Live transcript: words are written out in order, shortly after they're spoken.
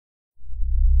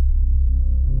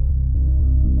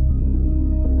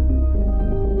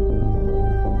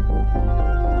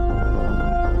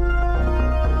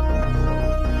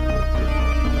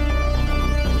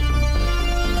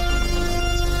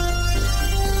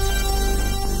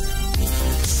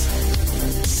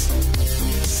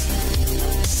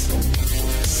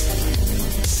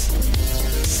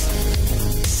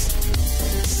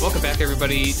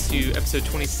everybody, to episode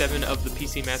 27 of the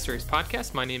PC Master Race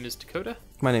podcast. My name is Dakota.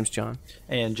 My name's John.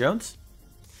 And Jones.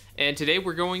 And today it's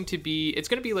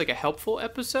going to be like a helpful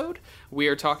episode. We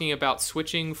are talking about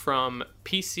switching from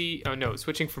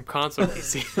switching from console to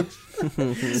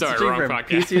PC. Sorry, wrong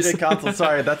podcast. PC to console.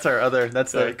 Sorry, that's our other.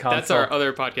 That's the console. That's our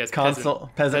other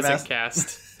podcast. Peasant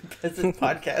Cast. Peasant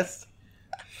podcast.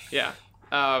 Yeah.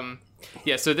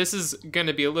 So this is going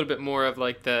to be a little bit more of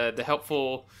like the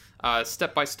helpful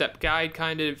step-by-step guide,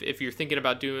 kind of, if you're thinking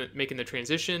about making the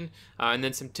transition, and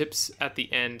then some tips at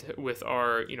the end with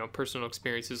our personal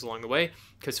experiences along the way.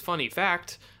 Because funny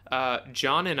fact,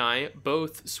 John and I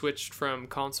both switched from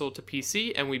console to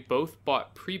PC, and we both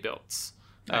bought pre-builts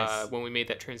when we made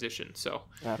that transition. So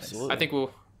absolutely, I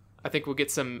think we'll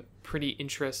get some pretty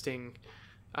interesting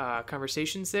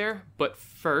conversations there. But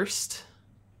first,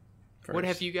 what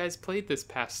have you guys played this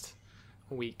past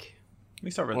week? We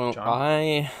start with Well, John.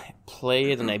 I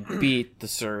played and I beat The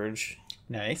Surge.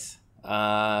 Nice.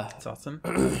 Uh, That's awesome.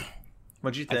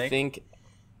 What'd you think? I think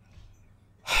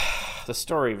the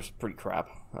story was pretty crap,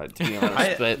 to be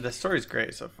honest. But the story's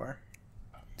great so far.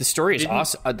 the story is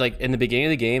awesome. Like in the beginning of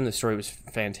the game, the story was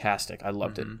fantastic. I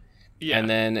loved it. Yeah. And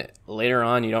then later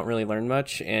on, you don't really learn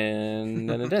much, and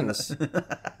then it ends.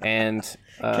 And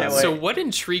Can't wait. So what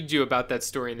intrigued you about that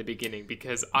story in the beginning?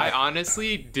 Because I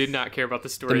honestly did not care about the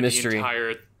story the mystery.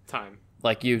 entire time.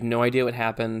 like you have no idea what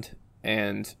happened,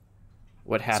 and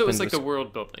what happened. So it's like was, the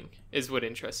world building is what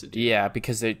interested you. yeah,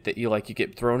 because you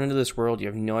get thrown into this world, you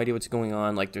have no idea what's going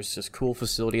on. Like there's this cool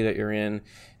facility that you're in.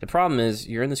 The problem is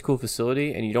you're in this cool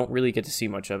facility and you don't really get to see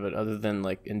much of it other than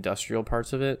like industrial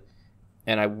parts of it.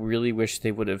 And I really wish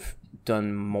they would have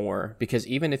done more, because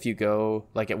even if you go,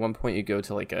 like at one point you go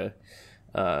to like a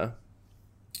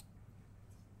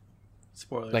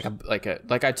Spoilers.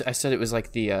 I said, it was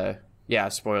like the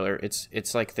spoiler.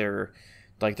 It's like their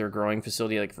growing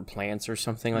facility, like for plants or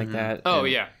something like that. Oh,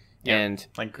 and, yeah. And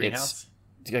like greenhouse.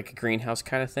 it's like a greenhouse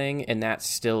kind of thing, and that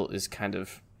still is kind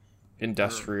of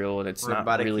industrial, and it's not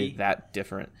Robotic-y. really that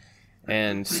different.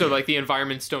 And So like the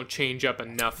environments don't change up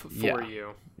enough for Yeah.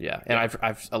 you. yeah, and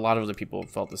I've a lot of other people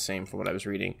felt the same from what I was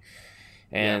reading,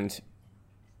 and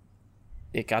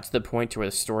it got to the point to where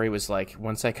the story was like,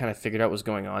 once I kind of figured out what was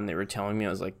going on, they were telling me, I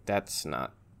was like, that's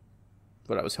not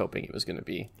what I was hoping it was going to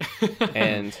be.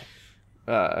 And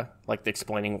like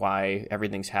explaining why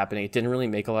everything's happening, it didn't really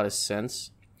make a lot of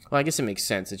sense. Well, I guess it makes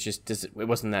sense. It's just it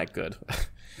wasn't that good.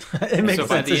 It makes So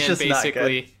by sense. the It's end, just not good.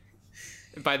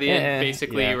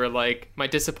 basically, Yeah. you were like, my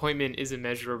disappointment is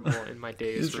immeasurable and my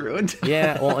day is It's ruined. ruined.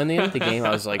 Yeah, well, in the end of the game,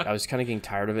 I was kind of getting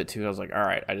tired of it too. I was like, all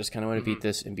right, I just kind of want to beat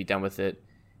this and be done with it.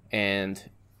 And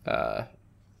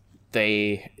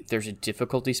there's a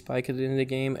difficulty spike at the end of the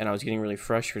game, and I was getting really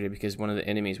frustrated because one of the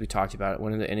enemies, we talked about it,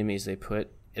 one of the enemies they put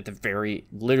at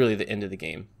literally the end of the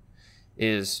game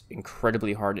is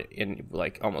incredibly hard, and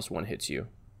like almost one hits you.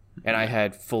 And I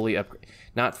had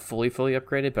not fully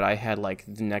upgraded, but I had like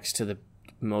the next to the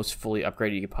most fully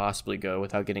upgraded you could possibly go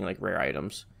without getting like rare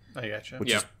items, I gotcha.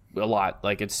 which is a lot.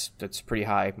 Like that's pretty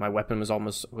high. My weapon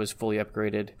was fully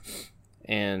upgraded,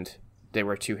 and they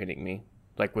were two-hitting me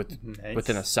like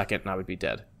within a second, and I would be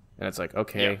dead. And it's like,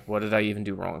 okay, what did I even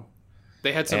do wrong?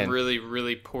 They had some And- really,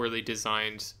 really poorly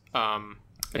designed attack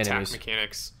Enemies.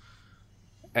 mechanics.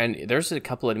 And there's a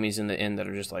couple enemies in the end that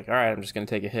are just like, all right, I'm just gonna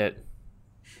take a hit,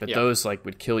 but those like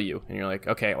would kill you, and you're like,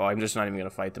 okay, well, I'm just not even gonna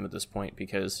fight them at this point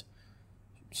because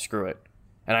screw it.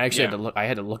 And I actually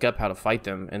had to look up how to fight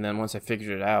them, and then once I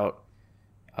figured it out,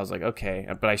 I was like, okay,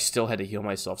 but I still had to heal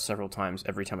myself several times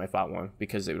every time I fought one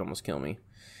because they would almost kill me.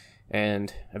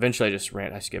 And eventually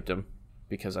I skipped them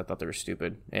because I thought they were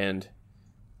stupid. And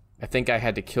I think I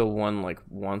had to kill one like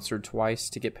once or twice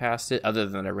to get past it, other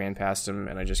than I ran past them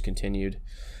and I just continued.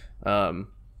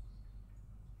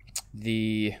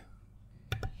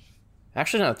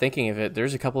 Actually, not thinking of it,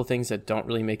 there's a couple of things that don't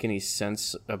really make any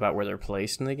sense about where they're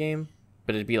placed in the game,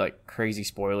 but it'd be like crazy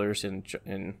spoilers,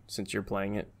 and since you're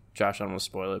playing it, Josh, I don't want to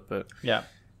spoil it, but Yeah.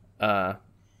 but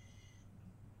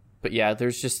yeah,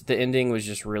 there's just, the ending was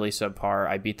just really subpar.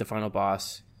 I beat the final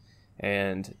boss,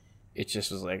 and it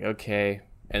just was like, okay,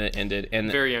 and it ended.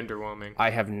 And Very underwhelming. I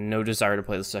have no desire to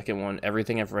play the second one.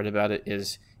 Everything I've read about it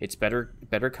is it's better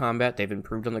combat. They've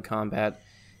improved on the combat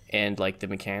and like the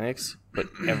mechanics, but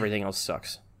everything else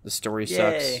sucks. The story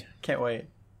sucks. Yay. Can't wait.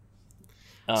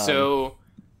 So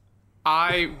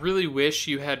I really wish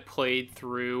you had played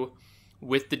through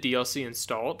with the DLC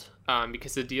installed,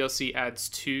 because the DLC adds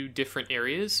two different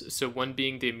areas. So one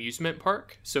being the amusement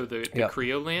park, so the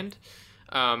Creo Land,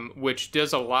 which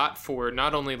does a lot for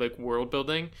not only like world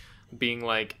building, being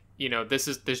like, this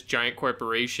is this giant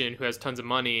corporation who has tons of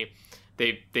money,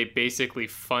 they basically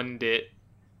fund it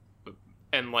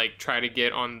and like try to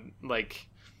get on like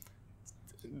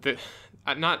the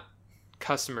not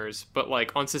customers, but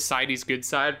like on society's good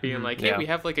side, being like, hey, Yeah. we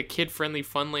have like a kid-friendly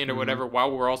Funland or whatever,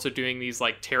 while we're also doing these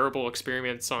like terrible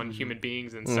experiments on human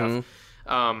beings and stuff.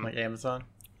 Like Amazon.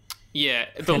 Yeah,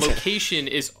 the location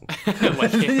is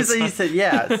like So you said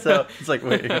yeah, so it's like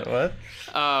wait, what?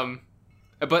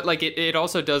 But like it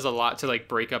also does a lot to like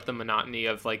break up the monotony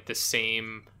of like the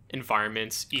same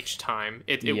environments each time.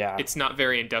 It's not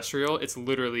very industrial. It's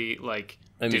literally like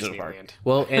Amusement park. Disneyland.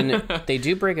 Well, and they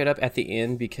do break it up at the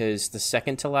end because the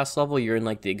second to last level, you're in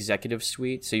like the executive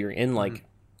suite, so you're in like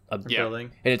a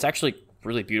Building. and it's actually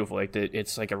really beautiful. Like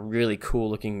it's like a really cool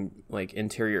looking like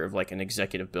interior of like an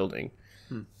executive building.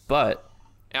 But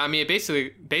I mean, it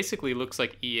basically looks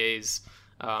like EA's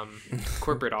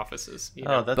corporate offices. You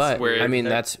know? Oh, that's but weird. I mean,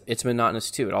 it's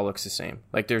monotonous too. It all looks the same.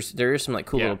 Like there is some like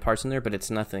cool Yeah. little parts in there, but it's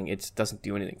nothing. It doesn't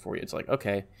do anything for you. It's like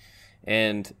okay,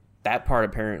 and that part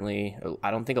apparently,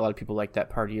 I don't think a lot of people like that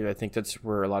part either. I think that's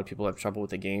where a lot of people have trouble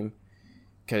with the game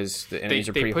because the enemies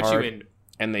are pretty put hard, you in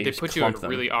and they they just put you in clump them,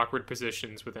 really awkward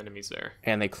positions with enemies there.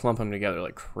 and they clump them together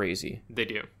like crazy. They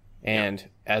do. And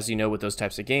as you know, with those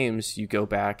types of games, you go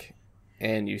back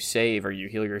and you save or you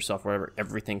heal yourself, or whatever.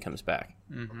 Everything comes back.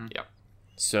 Yeah.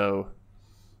 So,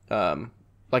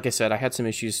 like I said, I had some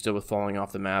issues still with falling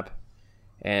off the map,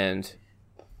 and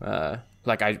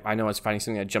like I know I was fighting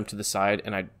something, I jumped to the side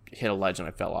and I hit a ledge and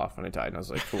I fell off and I died, and I was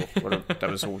like, cool, that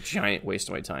was a giant waste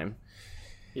of my time.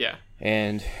 Yeah.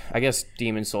 And I guess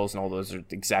Demon Souls and all those are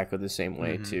exactly the same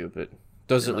way too, but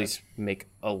those at least make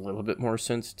a little bit more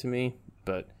sense to me.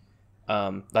 But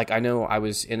like I know I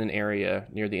was in an area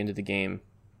near the end of the game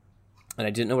and I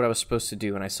didn't know what I was supposed to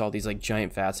do, and I saw these like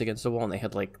giant vats against the wall and they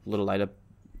had like little light up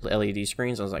LED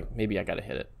screens. I was like, maybe I gotta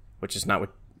hit it,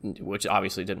 which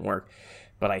obviously didn't work,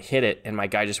 but I hit it and my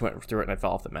guy just went through it and I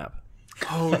fell off the map.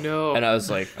 Oh no. And I was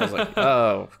like,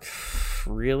 oh,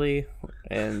 really?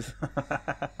 And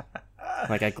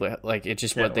like it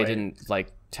just Can't what they wait. didn't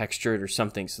like texture it or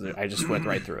something, so that I just went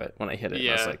right through it when I hit it. And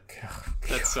I was Yeah. like, oh,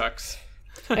 That sucks.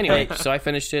 anyway, so I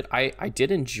finished it. I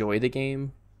did enjoy the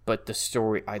game, but the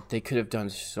story, they could have done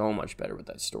so much better with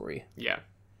that story. Yeah.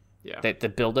 Yeah. That the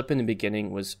build up in the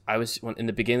beginning was, in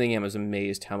the beginning of the game, I was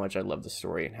amazed how much I loved the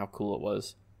story and how cool it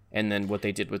was, and then what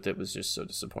they did with it was just so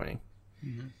disappointing.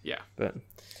 Yeah. But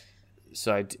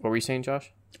so what were you saying,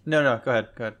 Josh? No, go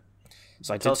ahead.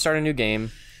 So I did start a new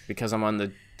game because I'm on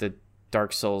the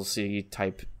Dark Souls-y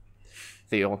type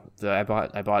deal. I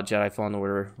bought Jedi Fallen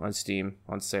Order on Steam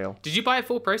on sale. Did you buy it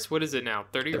full price? What is it now?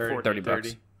 30 or 40?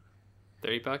 $30.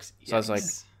 $30? So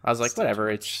I was like, whatever,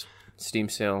 it's Steam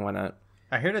sale, why not?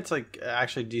 I heard it's like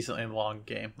actually decently long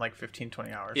game, like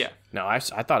 15-20 hours. Yeah. No, I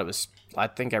thought it was, I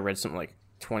think I read something like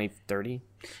 20, 30.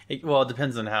 Well, it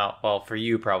depends on for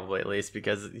you probably at least,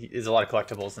 because there's a lot of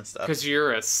collectibles and stuff. Because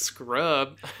you're a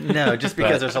scrub. No, just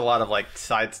because there's a lot of like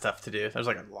side stuff to do. There's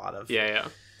like a lot of. Yeah.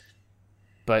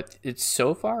 But it's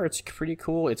pretty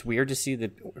cool. It's weird to see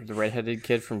the redheaded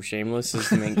kid from Shameless as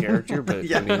the main character, but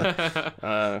Yeah.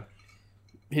 I mean,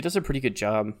 he does a pretty good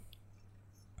job.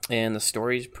 And the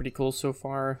story's pretty cool so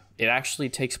far. It actually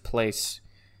takes place,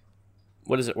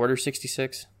 what is it, Order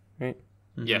 66, right?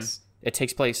 Yes. It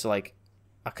takes place like,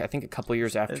 I think a couple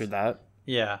years after that.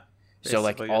 Yeah. So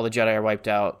like basically, all the Jedi are wiped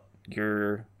out.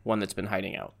 You're one that's been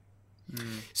hiding out.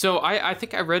 So I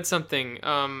think I read something.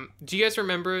 Do you guys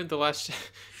remember the last?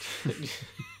 Do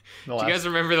you guys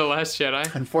remember the Last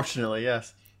Jedi? Unfortunately,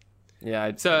 yes.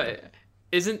 Yeah. So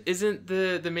isn't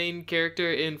the main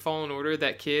character in Fallen Order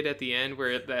that kid at the end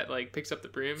where that like picks up the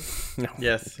broom?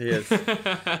 Yes, he is.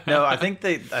 No, I think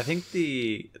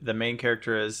the main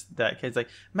character is that kid's like,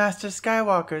 Master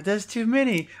Skywalker, there's too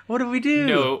many. What do we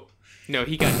do? No,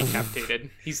 he got decapitated.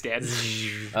 He's dead.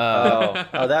 Oh,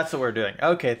 that's what we're doing.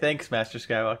 Okay, thanks, Master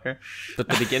Skywalker. But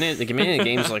the beginning of the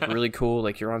game is like really cool.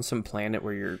 Like you're on some planet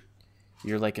where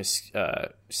you're like a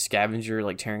scavenger,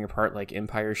 like tearing apart like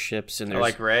Empire ships, and there's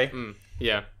Like Rey.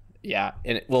 Yeah. yeah,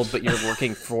 and but you're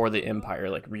working for the Empire,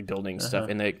 like rebuilding stuff,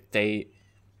 and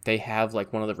they have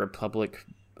like one of the Republic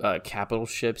capital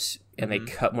ships, and they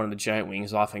cut one of the giant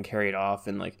wings off and carry it off,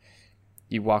 and like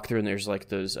you walk through and there's like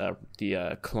those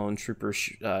the clone trooper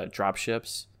drop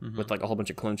ships with like a whole bunch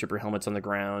of clone trooper helmets on the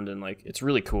ground, and like it's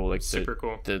really cool, like Super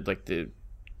cool. the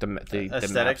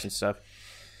Aesthetic? maps and stuff.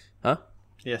 Huh?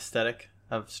 The aesthetic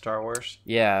of Star Wars.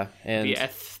 Yeah, and The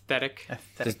aesthetic.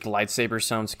 the lightsaber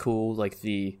sounds cool. Like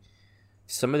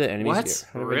some of the enemies.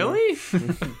 What? Really?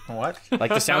 What?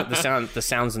 Like the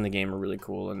sounds in the game are really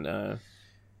cool, and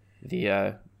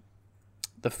the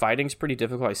fighting's pretty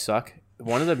difficult. I suck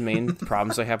one of the main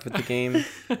problems I have with the game,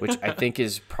 which I think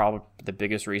is probably the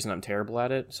biggest reason I'm terrible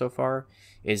at it so far,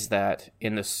 is that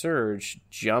in the Surge,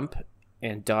 jump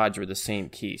and dodge are the same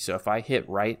key. So if I hit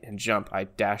right and jump, I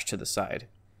dash to the side.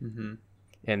 Mm-hmm.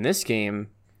 In this game,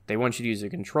 they want you to use a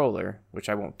controller, which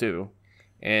I won't do,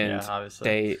 and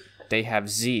they have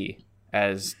Z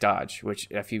as dodge, which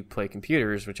if you play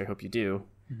computers, which I hope you do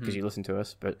because you listen to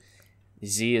us, but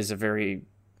Z is a very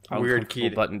weird key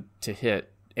button to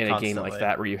hit in a game like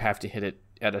that where you have to hit it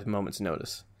at a moment's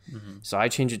notice. Mm-hmm. So I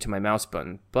changed it to my mouse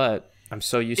button, but I'm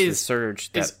so used to the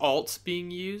Surge that... Is Alt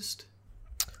being used?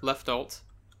 Left Alt?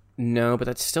 No, but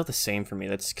that's still the same for me.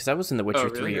 That's because I was in The Witcher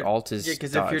 3. Alt is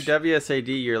because if you're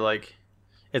WSAD, you're like...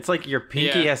 It's like your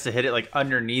pinky has to hit it like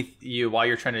underneath you while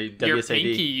you're trying to WSAD. Your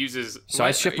pinky uses... So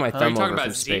I shift my thumb over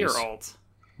from space. Are you talking about Z or Alt?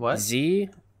 What? Z?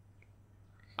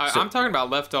 I'm talking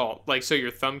about left Alt, like so your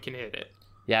thumb can hit it.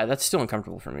 Yeah, that's still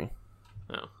uncomfortable for me.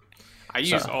 Oh. I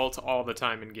use Alt all the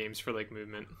time in games for like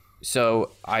movement.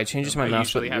 So I changed it to my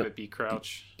mouse. I usually have it be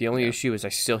crouch. The only issue is I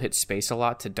still hit space a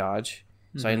lot to dodge.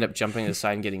 So I end up jumping to the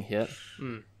side and getting hit.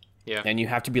 Yeah. And you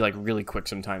have to be like really quick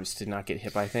sometimes to not get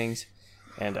hit by things.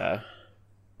 And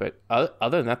but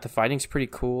other than that, the fighting's pretty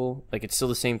cool. Like it's still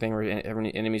the same thing where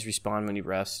enemies respawn when you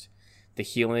rest. The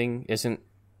healing isn't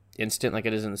instant like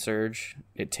it is in the Surge.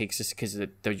 It takes this because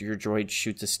your droid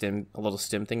shoots a little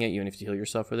stim thing at you, and you have to heal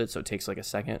yourself with it. So it takes like a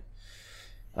second.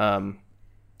 But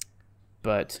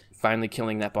finally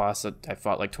killing that boss that I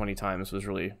fought like 20 times was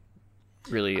really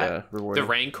rewarding. The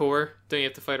Rancor? Don't you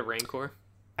have to fight a Rancor?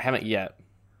 I haven't yet.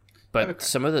 But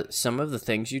some of the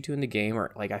things you do in the game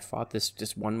are like I fought this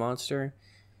one monster,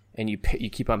 and you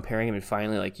keep on pairing him, and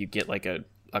finally like you get like a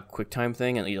quick time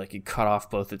thing, and you cut off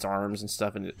both its arms and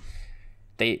stuff, and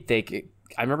I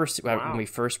remember when we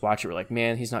first watched it, we're like,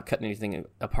 man, he's not cutting anything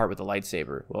apart with a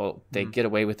lightsaber. Well, they get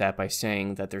away with that by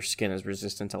saying that their skin is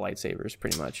resistant to lightsabers,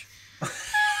 pretty much.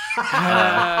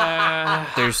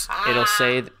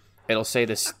 It'll say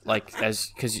this like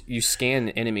because you scan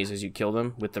enemies as you kill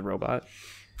them with the robot.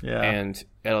 Yeah, and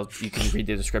you can read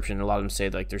the description. And a lot of them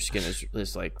say like their skin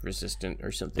is like resistant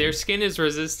or something. Their skin is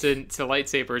resistant to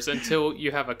lightsabers until you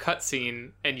have a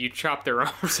cutscene and you chop their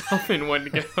arms off in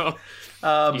one go.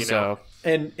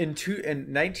 In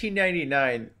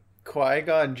 1999,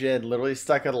 Qui-Gon Jinn literally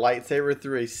stuck a lightsaber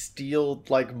through a steel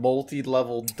like multi-phase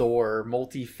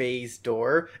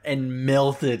door, and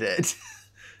melted it.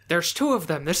 There's two of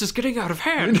them. This is getting out of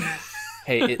hand.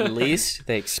 Hey, at least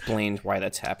they explained why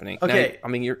that's happening. Okay, now,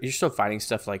 I mean you're still fighting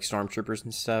stuff like stormtroopers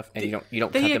and stuff, and you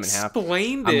don't cut them in half. They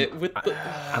explained it with.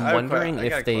 I'm wondering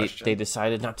if they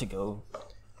decided not to go.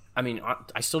 I mean,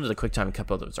 I still did a quick time and cut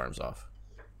both of his arms off,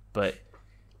 but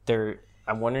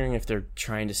I'm wondering if they're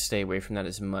trying to stay away from that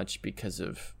as much because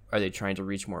of are they trying to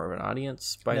reach more of an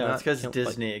audience by not? No, it's because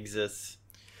Disney exists.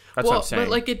 That's what I'm saying. But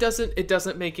like it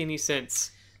doesn't make any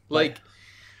sense. It's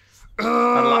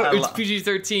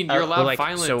PG-13. You're allowed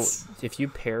violence. So if you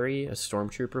parry a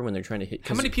stormtrooper when they're trying to hit,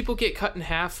 how many people get cut in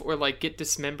half or like get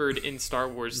dismembered in Star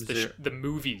Wars the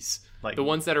movies, like the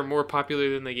ones that are more popular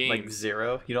than the games? Like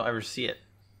zero. You don't ever see it.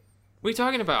 What are you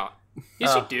talking about?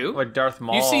 Yes, you do. Like Darth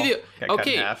Maul. You see cut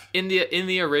in half. in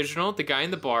the original, the guy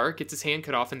in the bar gets his hand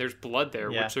cut off, and there's blood there,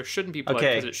 which there shouldn't be blood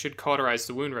because it should cauterize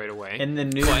the wound right away. In the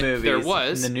new movies, there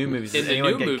was in the new movies. In the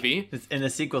new movie, in the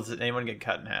sequels, did anyone get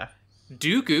cut in half?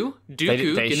 Dooku gets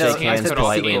his hands cut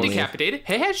off and decapitated.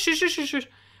 Hey, shush.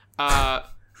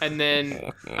 And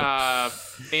then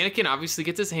Anakin obviously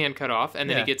gets his hand cut off, and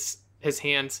then he gets his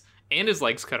hands and his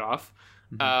legs cut off.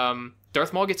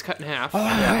 Darth Maul gets cut in half.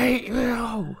 I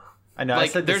know.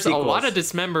 Like, there's a lot of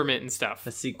dismemberment and stuff.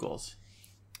 The sequels,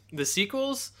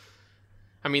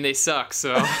 I mean, they suck.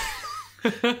 So,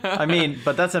 I mean,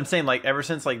 but that's what I'm saying. Like, ever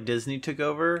since like Disney took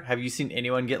over, have you seen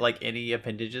anyone get like any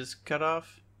appendages cut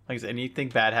off? Like, does anything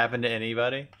bad happen to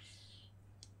anybody?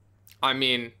 I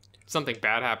mean, something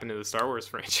bad happened to the Star Wars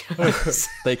franchise.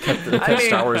 They cut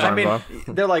Star Wars arms off.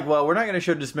 They're like, well, we're not going to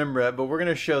show Dismemberment, but we're going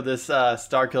to show this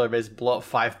Starkiller base blow up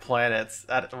 5 planets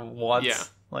at once. Yeah.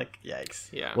 Like, yikes.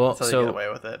 Yeah. Well, so they get away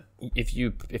with it. If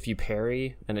you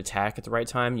parry an attack at the right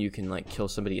time, you can like kill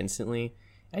somebody instantly,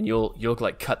 and you'll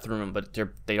like cut through them, but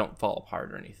they don't fall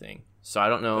apart or anything. So I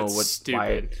don't know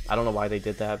why they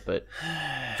did that, but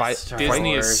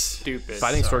Disney is stupid.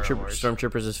 Fighting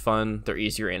stormtroopers is fun. They're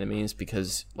easier enemies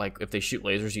because like if they shoot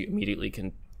lasers, you immediately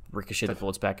can ricochet the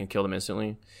bullets back and kill them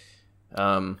instantly.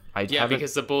 Because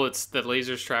the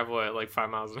lasers travel at like 5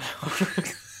 miles an hour.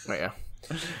 Oh, yeah.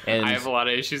 And I have a lot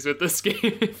of issues with this game.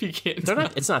 If you can't,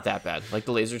 it's not that bad. Like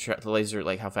the laser,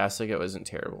 like how fast they go isn't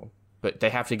terrible. But they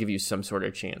have to give you some sort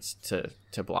of chance to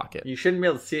block it. You shouldn't be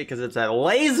able to see it because it's a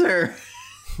laser.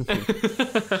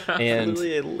 And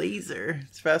literally a laser.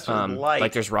 It's faster than light.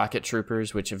 like there's rocket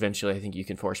troopers, which eventually I think you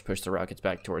can force push the rockets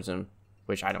back towards them,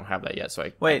 which I don't have that yet, so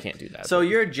I can't do that. So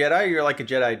you're a Jedi, or you're like a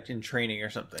Jedi in training or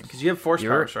something? Because you have force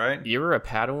powers, right? You were a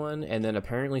Padawan, and then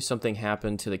apparently something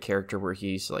happened to the character where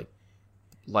he's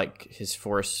like his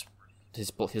force,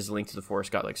 his link to the force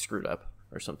got like screwed up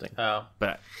or something. Oh.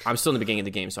 But I'm still in the beginning of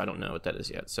the game, so I don't know what that is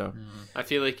yet. So I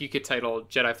feel like you could title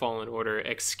Jedi Fallen Order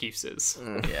Excuses.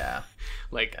 Yeah.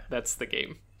 Like, that's the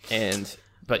game.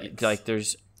 But like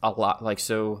there's a lot, like,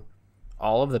 so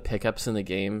all of the pickups in the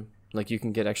game, like you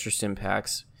can get extra sim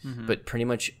packs, but pretty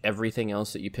much everything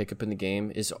else that you pick up in the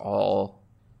game is all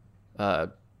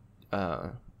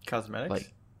Cosmetics?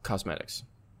 like cosmetics.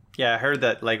 Yeah, I heard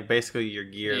that, like, basically your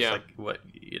gear is Yeah. like what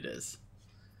it is.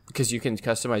 Because you can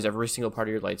customize every single part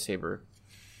of your lightsaber.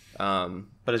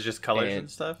 But it's just colors and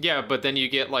stuff? Yeah, but then you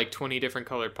get like 20 different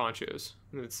colored ponchos.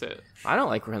 That's it. I don't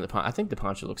like wearing the poncho. I think the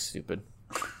poncho looks stupid.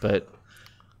 But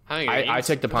I I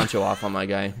took the poncho off on my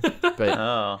guy. But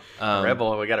Oh.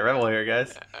 Rebel. We got a rebel here,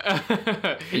 guys.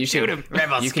 you Shoot him.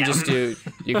 Rebel you can just do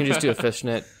a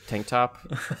fishnet tank top.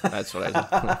 That's what I did.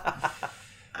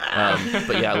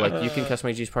 But yeah, like you can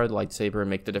customize each part of the lightsaber and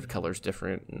make the different colors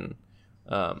different. And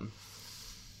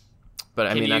but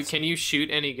I mean, can you shoot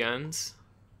any guns?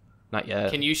 not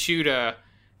yet. Can you shoot a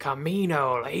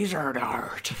Camino laser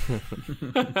dart?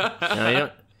 No,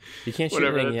 you can't shoot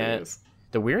Whatever anything that thing yet. is.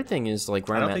 The weird thing is, like,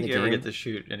 where I I'm don't at in think the you ever game. get to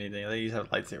shoot anything. I think you just have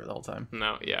a lightsaber the whole time.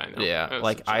 No, yeah, I know. Yeah, That was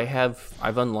like some shit.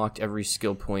 I've unlocked every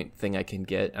skill point thing I can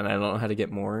get, and I don't know how to get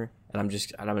more. And I'm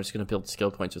just gonna build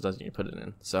skill points with nothing you put it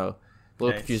in. So a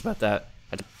little Nice. confused about that.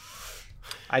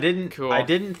 I didn't Cool.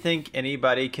 think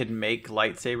anybody could make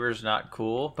lightsabers not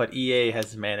cool, but EA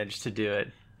has managed to do it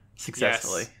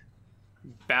successfully. Yes.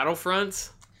 Battlefronts,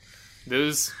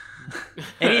 those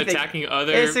Anything- attacking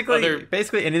other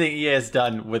Basically anything EA has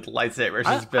done with lightsabers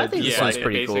has been I think this yeah, one's they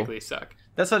pretty cool. basically suck.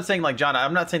 That's what I'm saying. Like, John,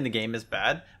 I'm not saying the game is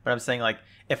bad, but I'm saying, like,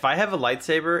 if I have a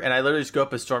lightsaber and I literally just go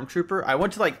up a stormtrooper, I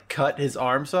want to, like, cut his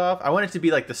arms off. I want it to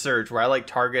be like the Surge, where I, like,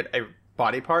 target a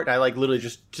body part and I, like, literally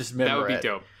just member That would be it.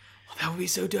 dope. That would be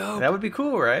so dope. That would be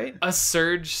cool, right? A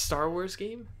Surge Star Wars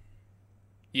game?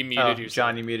 You muted Oh, yourself.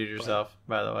 John, you muted yourself,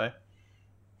 by the way.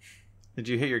 Did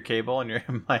you hit your cable on your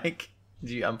mic?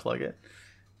 Did you unplug it?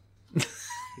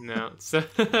 No. So,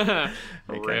 Okay.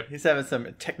 Rip. He's having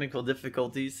some technical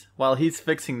difficulties. While he's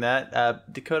fixing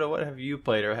that, Dakota, what have you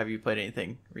played, or have you played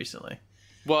anything recently?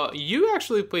 Well, you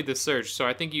actually played the Surge, so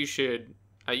I think you should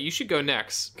go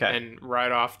next Okay. and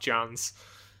ride off John's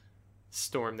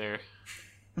storm there.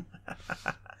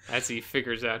 As he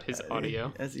figures out his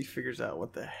audio. As he figures out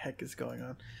what the heck is going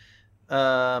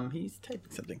on. He's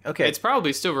typing something. Okay. It's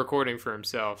probably still recording for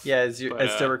himself. Yeah, it's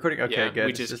but, still recording? Okay, yeah, good.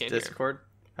 we It's just can't Discord?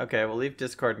 Okay, we'll leave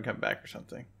Discord and come back or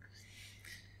something.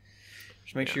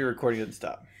 Just make sure your recording doesn't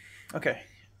stop. Okay.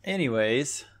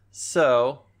 Anyways,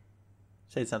 so...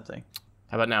 Say something.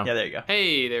 How about now? Yeah, there you go.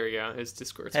 Hey, there we go. His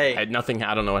Discord's Hey. I had nothing.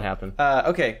 I don't know what happened.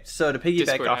 Okay, so to piggyback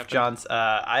Discord off happened. John's,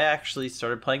 I actually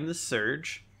started playing The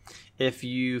Surge. If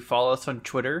you follow us on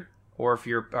Twitter, or if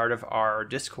you're part of our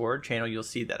Discord channel, you'll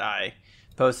see that I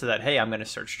posted that, hey, I'm going to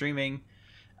start streaming.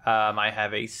 I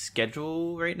have a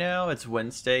schedule right now. It's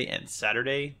Wednesday and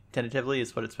Saturday, tentatively,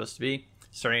 is what it's supposed to be.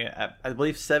 Starting at, I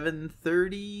believe,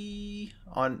 7:30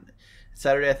 on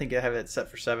Saturday. I think I have it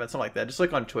set for 7, something like that. Just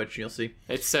look on Twitch and you'll see.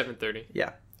 It's 7:30.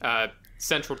 Yeah,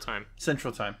 Central Time.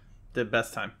 Central Time. The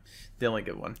best time. The only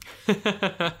good one.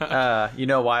 You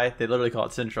know why? They literally call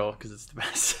it Central, because it's the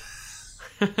best.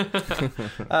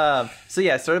 So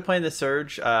yeah, I started playing The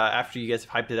Surge after you guys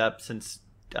have hyped it up, since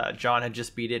John had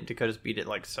just beat it and Dakota's beat it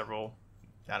like several,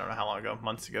 I don't know how long ago,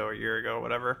 months ago or a year ago or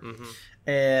whatever. Mm-hmm.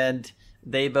 And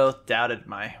they both doubted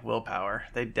my willpower.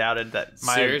 They doubted that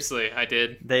my... Seriously, I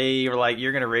did. They were like,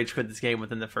 you're going to rage quit this game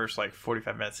within the first like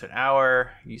 45 minutes to an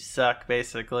hour. You suck,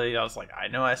 basically. I was like, I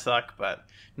know I suck, but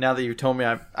now that you told me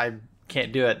I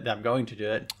can't do it, I'm going to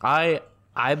do it. I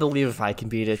believe if I can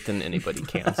beat it, then anybody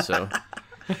can. So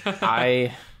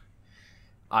I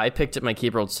picked up my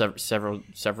keyboard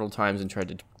several times and tried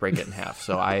to break it in half.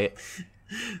 So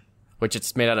which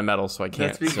it's made out of metal, so I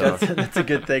can't. That's a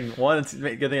good thing. One, it's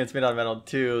a good thing it's made out of metal.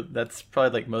 Two, that's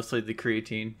probably like mostly the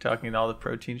creatine, talking to all the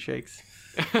protein shakes.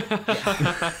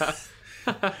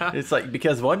 It's like,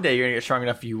 because one day you're gonna get strong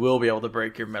enough, you will be able to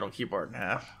break your metal keyboard in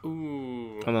half.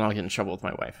 Ooh. And then I'll get in trouble with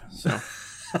my wife. So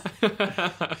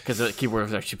because the keyboard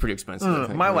is actually pretty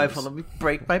expensive. My wife will let me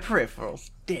break my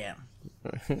peripherals. Damn.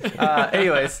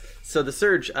 Anyways, so The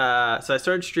Surge. So I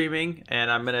started streaming, and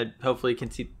I'm gonna hopefully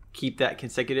keep that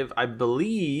consecutive. I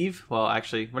believe. Well,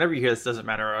 actually, whenever you hear this, doesn't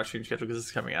matter our stream schedule because this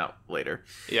is coming out later.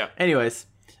 Yeah. Anyways,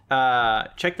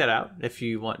 check that out if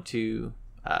you want to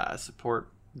support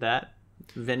that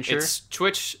venture. It's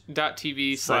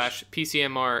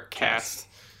twitch.tv/PCMRcast.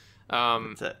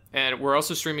 That's it. And we're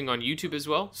also streaming on YouTube as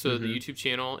well. So the YouTube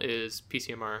channel is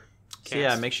PCMR. So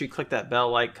yeah, make sure you click that bell,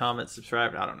 like, comment,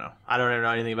 subscribe. I don't know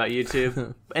anything about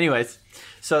YouTube. Anyways,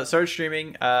 so started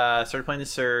streaming, started playing the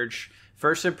Surge.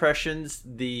 First impressions,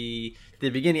 the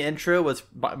beginning intro was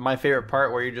my favorite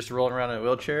part, where you're just rolling around in a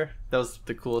wheelchair. That was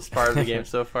the coolest part of the game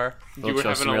so far. You were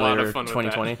having a lot of fun with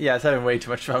 2020. that. Yeah, I was having way too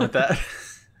much fun with that.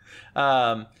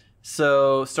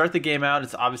 So start the game out.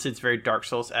 It's very Dark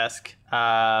Souls-esque.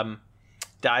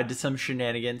 Died to some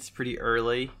shenanigans pretty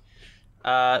early.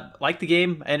 Like the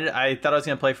game. I thought I was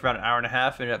going to play for about an hour and a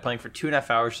half. Ended up playing for 2.5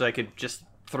 hours so I could just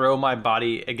throw my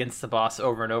body against the boss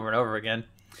over and over and over again.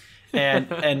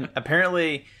 And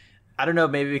apparently, I don't know,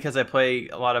 maybe because I play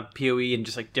a lot of PoE and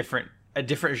just like a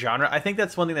different genre. I think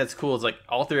that's one thing that's cool is like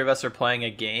all three of us are playing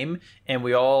a game and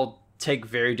we all take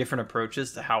very different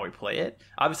approaches to how we play it.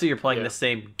 Obviously, you're playing the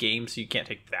same game, so you can't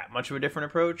take that much of a different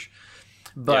approach.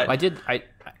 But I do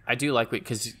like it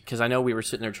because I know we were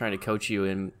sitting there trying to coach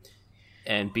you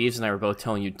and Beaves and I were both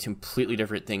telling you completely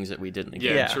different things that we did in the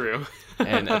game. Yeah, true.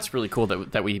 And that's really cool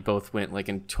that we both went like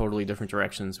in totally different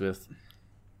directions with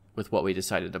what we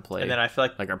decided to play. And then I feel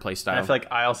like our play style. I feel like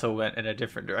I also went in a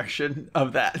different direction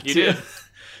of that. You too. did.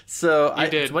 So You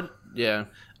did.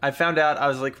 I found out, I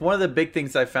was like, one of the big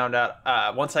things I found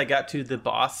out once I got to the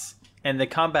boss, and the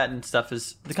combat and stuff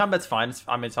the combat's fine. It's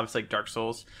obviously like Dark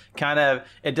Souls.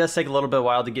 It does take a little bit of a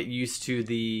while to get used to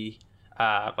the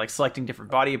like selecting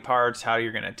different body parts, how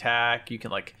you're going to attack. You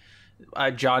can like,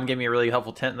 John gave me a really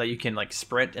helpful tip that you can like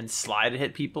sprint and slide to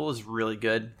hit people is really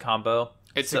good combo.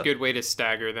 It's a good way to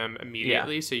stagger them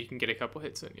immediately so you can get a couple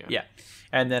hits in. Yeah.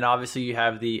 And then obviously you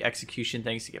have the execution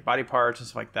things to get body parts and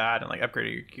stuff like that and like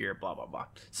upgrading your gear, blah, blah, blah.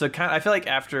 So I feel like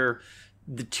after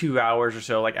the 2 hours or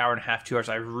so, like hour and a half, 2 hours,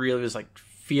 I really was like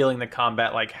feeling the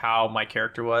combat, like how my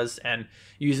character was and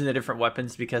using the different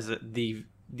weapons because the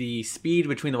speed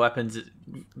between the weapons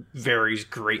varies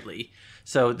greatly.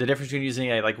 So the difference between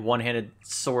using a like one-handed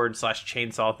sword /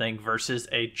 chainsaw thing versus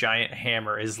a giant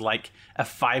hammer is like a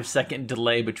 5-second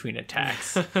delay between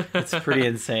attacks. It's pretty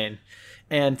insane.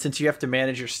 And since you have to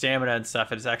manage your stamina and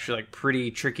stuff, it's actually like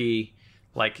pretty tricky,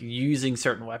 like using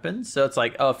certain weapons. So it's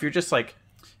like, if you're just like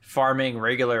farming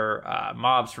regular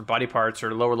mobs for body parts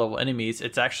or lower level enemies,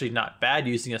 it's actually not bad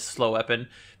using a slow weapon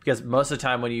because most of the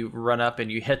time when you run up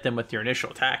and you hit them with your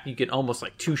initial attack, you can almost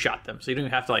like two-shot them. So you don't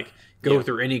even have to like go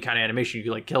through any kind of animation. You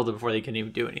can like kill them before they can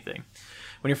even do anything.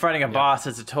 When you're fighting a boss,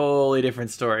 it's a totally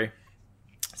different story.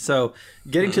 So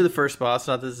getting to the first boss,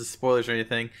 not that this is spoilers or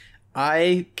anything,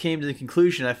 I came to the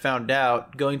conclusion, I found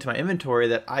out going to my inventory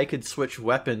that I could switch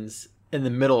weapons in the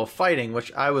middle of fighting,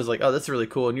 which I was like, oh, that's really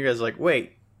cool. And you guys are like,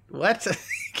 wait, what? You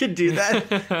can do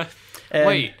that? And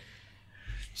wait,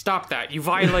 stop that. You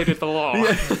violated the law.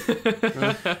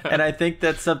 And I think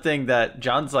that's something that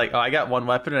John's like, oh, I got one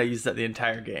weapon and I used that the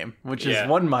entire game, which is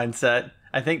one mindset.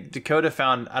 I think Dakota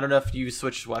found, I don't know if you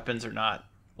switched weapons or not,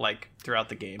 like throughout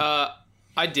the game.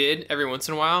 I did every once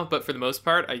in a while, but for the most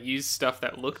part, I used stuff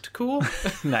that looked cool.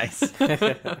 Nice.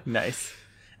 Nice.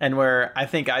 And where I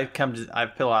think I've played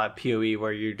a lot of PoE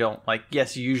where you don't like,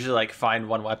 yes, you usually like find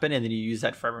one weapon and then you use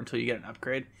that forever until you get an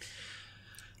upgrade.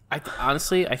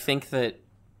 Honestly, I think that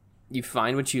you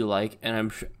find what you like,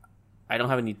 and I don't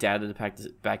have any data to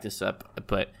back this up,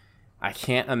 but I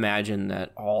can't imagine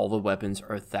that all the weapons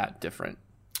are that different.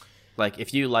 Like,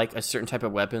 if you like a certain type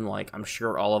of weapon, like, I'm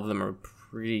sure all of them are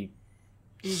pretty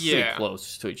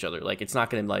close to each other. Like, it's not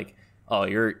going to like, oh,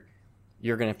 you're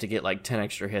going to have to get like 10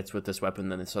 extra hits with this weapon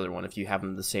than this other one if you have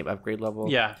them the same upgrade level.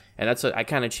 Yeah. And I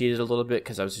kind of cheated a little bit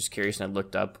because I was just curious and I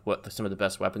looked up what some of the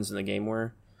best weapons in the game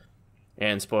were.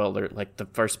 And spoiler alert, like the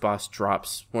first boss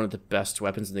drops one of the best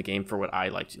weapons in the game for what I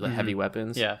liked, like heavy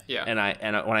weapons. Yeah.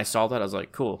 And when I saw that, I was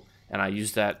like, cool. And I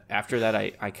used that. After that,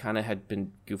 I kind of had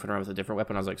been goofing around with a different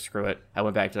weapon. I was like, screw it. I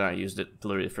went back to that. I used it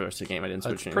literally for the rest of the game. I didn't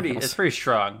switch anything else. It's pretty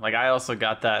strong. Like, I also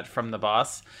got that from the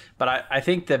boss. But I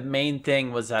think the main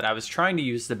thing was that I was trying to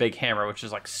use the big hammer, which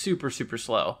is like super, super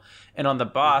slow. And on the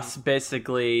boss,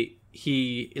 basically,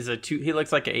 he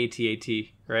looks like an AT-AT,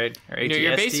 right? Or AT-ST. No,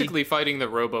 you're basically fighting the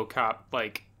RoboCop,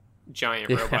 like, giant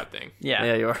robot thing. Yeah.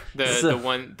 Yeah, you are.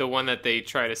 The one that they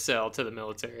try to sell to the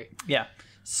military. Yeah.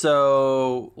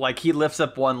 So, like, he lifts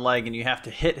up one leg and you have to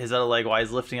hit his other leg while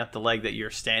he's lifting up the leg that you're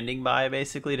standing by,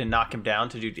 basically, to knock him down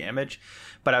to do damage.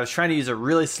 But I was trying to use a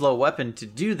really slow weapon to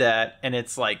do that, and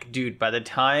it's like, dude, by the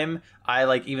time I,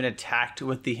 like, even attacked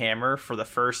with the hammer for the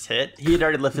first hit, he had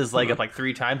already lifted his leg up, like,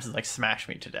 3 times and, like, smashed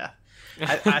me to death.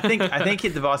 I think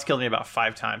the boss killed me about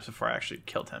 5 times before I actually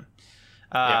killed him.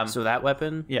 So that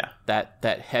weapon, Yeah.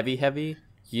 that heavy,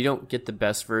 you don't get the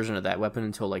best version of that weapon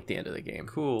until like the end of the game.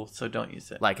 Cool. So don't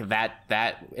use it. Like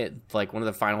like one of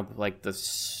the final, like the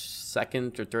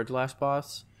second or third to last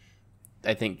boss,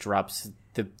 I think drops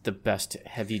the best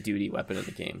heavy duty weapon in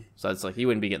the game. So it's like you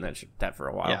wouldn't be getting that for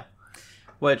a while. Yeah.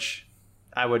 Which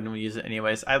I wouldn't use it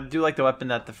anyways. I do like the weapon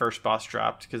that the first boss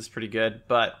dropped because it's pretty good.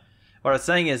 But what I was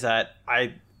saying is that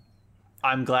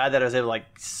I'm glad that I was able to,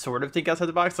 like, sort of think outside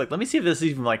the box. Like, let me see if this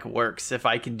even, like, works, if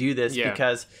I can do this. Yeah.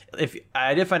 Because if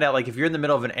I did find out, like, if you're in the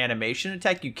middle of an animation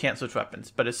attack, you can't switch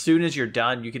weapons. But as soon as you're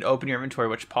done, you can open your inventory,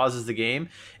 which pauses the game,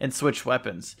 and switch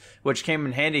weapons, which came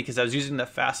in handy because I was using the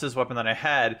fastest weapon that I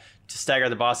had to stagger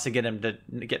the boss to get him to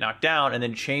get knocked down, and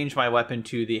then change my weapon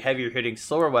to the heavier hitting,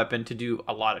 slower weapon to do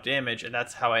a lot of damage. And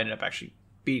that's how I ended up actually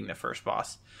beating the first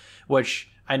boss, which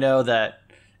I know that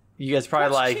you guys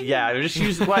probably we just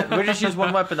use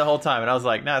one weapon the whole time, and I was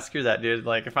like, nah, screw that, dude.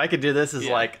 Like, if I could do this,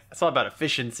 like, it's all about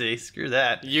efficiency. Screw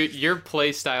that. Your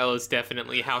play style is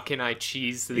definitely how can I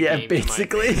cheese the game? Yeah,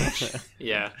 basically.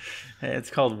 Yeah, Hey,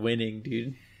 it's called winning,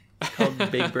 dude. It's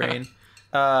called big brain.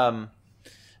 But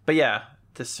yeah,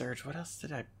 the Surge. What else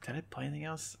did I play? Anything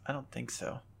else? I don't think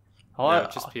so. no,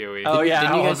 just PoE. Oh yeah,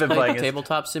 Didn't you guys I've been play playing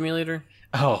Tabletop Simulator?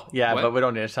 Oh yeah, What? but we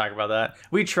don't need to talk about that.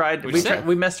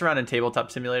 We messed around in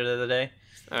Tabletop Simulator the other day.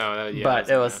 Oh yeah, But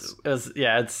it was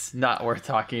it's not worth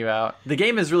talking about. The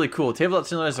game is really cool. Tabletop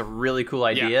Simulator is a really cool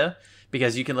idea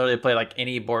because you can literally play like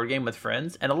any board game with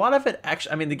friends, and a lot of it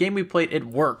actually, I mean, the game we played, it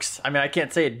works. I mean, I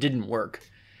can't say it didn't work.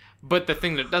 But the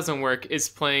thing that doesn't work is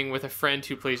playing with a friend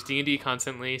who plays D&D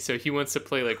constantly, so he wants to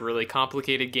play like really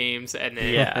complicated games, and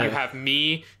then Yeah. you have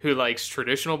me who likes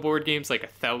traditional board games like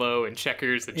Othello and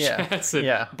checkers and Yeah. chess and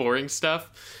Yeah. boring stuff.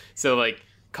 So like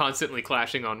constantly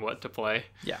clashing on what to play.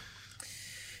 Yeah,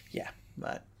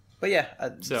 but yeah,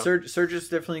 So- Surge is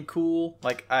definitely cool.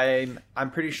 Like I'm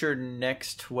pretty sure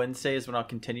next Wednesday is when I'll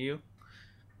continue.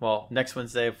 Well, next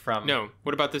Wednesday from No,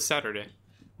 what about this Saturday?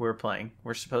 we're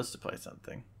supposed to play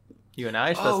something. You and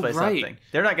I are supposed to play right. something.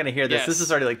 They're not going to hear this. Yes. This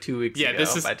is already like 2 weeks ago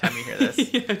this is by the time you hear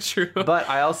this. yeah, true. But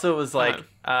I also was like,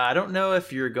 I don't know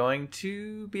if you're going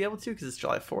to be able to because it's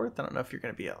July 4th. I don't know if you're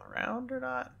going to be around or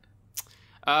not.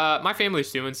 My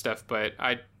family's doing stuff, but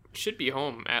I should be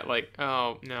home at like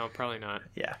no, probably not.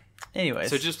 Yeah. Anyways.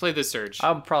 So just play the Surge.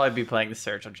 I'll probably be playing the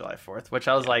Surge on July 4th, which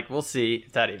I was like, we'll see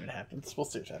if that even happens. We'll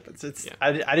see what happens.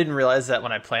 I didn't realize that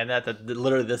when I planned that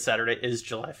literally this Saturday is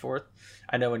July 4th.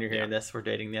 I know when you're hearing this, we're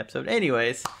dating the episode.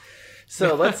 Anyways,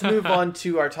 so let's move on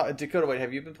to our Dakota, wait,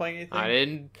 have you been playing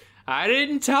anything? I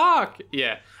didn't talk.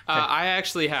 Yeah, I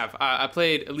actually have. I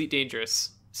played Elite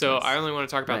Dangerous. So I only want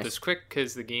to talk about this quick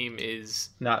because the game is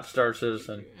Not Star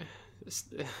Citizen.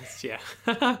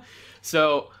 yeah.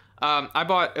 So I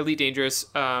bought Elite Dangerous.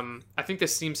 I think the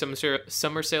Steam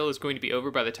summer sale is going to be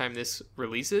over by the time this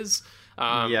releases.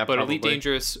 But probably. Elite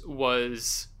Dangerous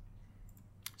was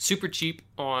super cheap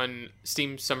on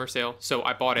Steam summer sale, so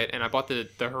I bought it, and I bought the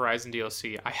Horizon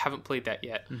DLC. I haven't played that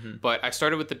yet, but I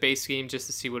started with the base game just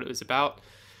to see what it was about.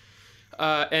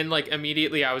 And like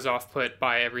immediately I was off put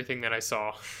by everything that I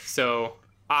saw. So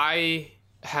I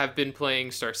have been playing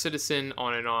Star Citizen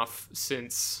on and off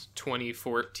since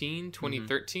 2014,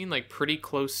 2013, like pretty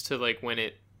close to like when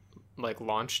it like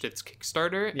launched its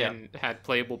Kickstarter and had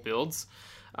playable builds.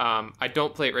 I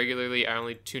don't play it regularly. I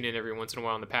only tune in every once in a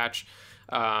while on the patch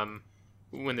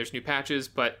when there's new patches.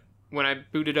 But when I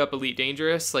booted up Elite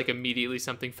Dangerous, like immediately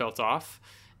something felt off.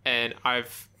 And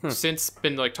I've since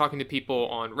been like talking to people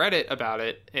on Reddit about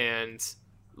it, and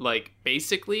like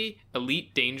basically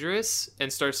Elite Dangerous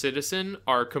and Star Citizen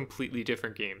are completely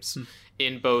different games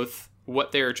in both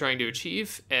what they're trying to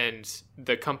achieve and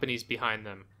the companies behind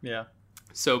them. Yeah.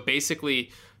 So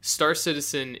basically Star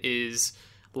Citizen is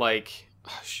like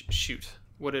shoot,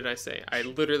 what did I say?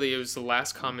 It was the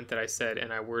last comment that I said,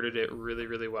 and I worded it really,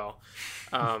 really well.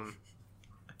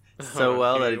 So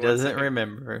well that he doesn't second.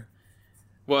 remember.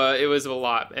 Well, it was a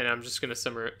lot, and I'm just going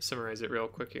to summarize it real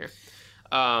quick here.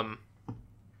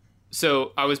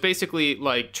 So I was basically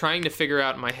like trying to figure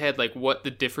out in my head like what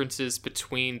the difference is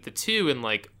between the two and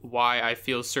like why I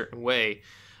feel a certain way.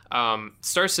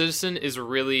 Star Citizen is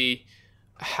really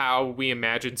how we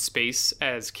imagine space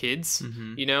as kids.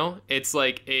 You know, it's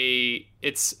like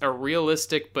it's a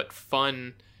realistic but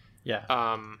fun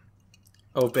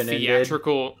Open-ended.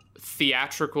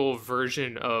 theatrical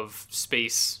version of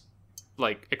space,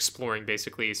 like exploring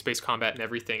basically space combat and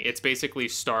everything. It's basically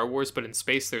Star Wars, but in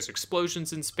space. There's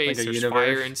explosions in space. Like a there's universe?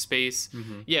 fire in space.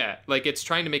 Mm-hmm. Yeah, like it's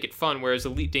trying to make it fun. Whereas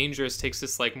Elite Dangerous takes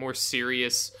this like more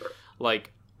serious,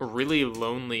 like really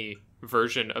lonely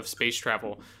version of space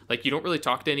travel. Like you don't really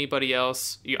talk to anybody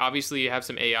else. You obviously have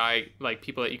some AI like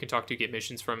people that you can talk to, get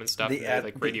missions from and stuff. And they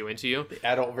like radio into you. The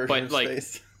adult version But, of like,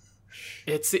 space.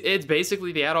 It's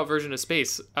basically the adult version of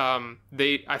space.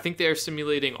 I think they're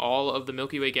simulating all of the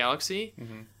Milky Way galaxy,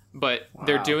 but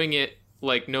they're Wow. doing it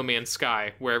like No Man's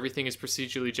Sky, where everything is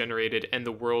procedurally generated and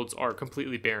the worlds are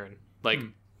completely barren. Like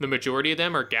the majority of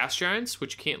them are gas giants,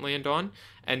 which you can't land on,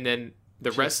 and then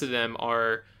the rest of them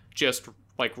are just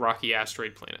like rocky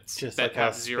asteroid planets Just that like how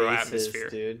have zero space atmosphere.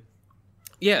 is, dude.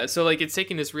 Yeah, so like it's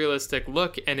taking this realistic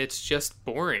look, and it's just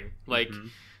boring. Like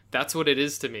that's what it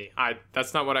is to me.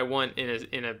 That's not what I want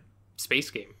in a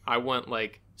space game. I want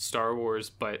like Star Wars,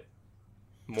 but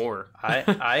more.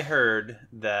 I heard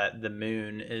that the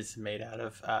moon is made out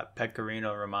of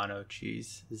Pecorino Romano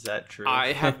cheese. Is that true?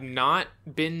 I have not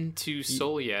been to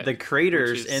Seoul yet. The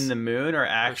craters which is in the moon are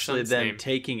actually son's them name.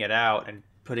 taking it out and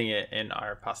putting it in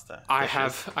our pasta. I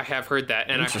dishes. have heard that,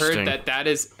 and I Interesting. heard that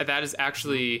is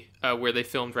actually where they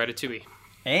filmed Ratatouille.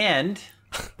 And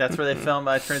that's where they filmed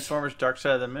Transformers: Dark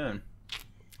Side of the Moon.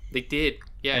 They did,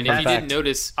 yeah. And In if you fact, didn't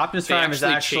notice, Optimus they Prime is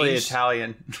actually changed-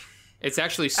 Italian. It's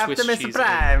actually Swiss Optimus cheese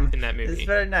Prime in that movie. It's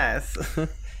very nice.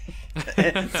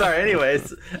 Sorry.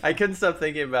 Anyways, I couldn't stop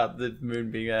thinking about the moon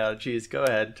being out of cheese. Go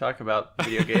ahead, talk about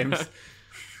video games.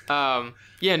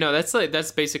 Yeah, no,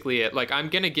 that's basically it. Like I'm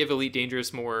gonna give Elite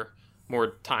Dangerous more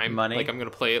time. Money? Like I'm gonna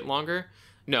play it longer.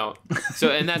 No, so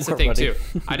and that's the More thing money. too.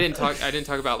 I didn't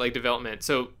talk about like development.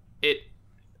 So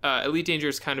Elite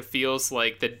Dangerous kind of feels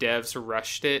like the devs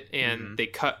rushed it and they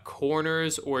cut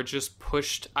corners or just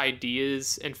pushed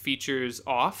ideas and features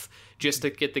off just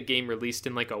to get the game released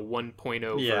in like a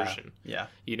 1.0 version. Yeah.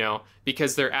 You know,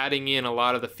 because they're adding in a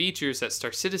lot of the features that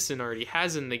Star Citizen already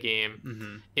has in the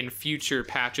game in future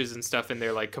patches and stuff, and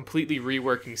they're like completely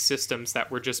reworking systems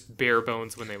that were just bare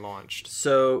bones when they launched.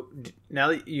 So now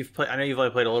that you've played, I know you've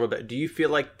only played a little bit. Do you feel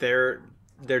like their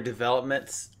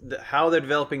developments, how they're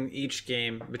developing each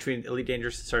game between Elite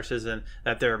Dangerous and Star Citizen,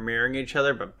 that they're mirroring each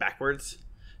other but backwards?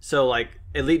 So like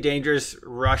Elite Dangerous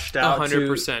rushed out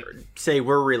 100%. to say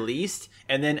we're released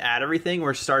and then add everything,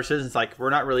 where Star Citizen's like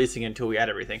we're not releasing until we add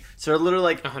everything. So they're literally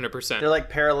like 100%. they're like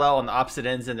parallel on the opposite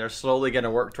ends, and they're slowly going to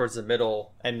work towards the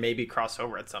middle and maybe cross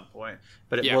over at some point.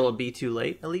 But Yeah. will it be too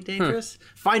late, Elite Dangerous?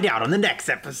 Find out on the next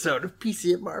episode of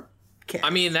PCMR. I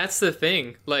mean, that's the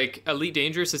thing. Like, Elite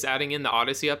Dangerous is adding in the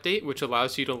Odyssey update, which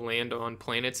allows you to land on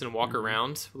planets and walk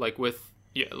around, like, with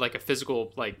like a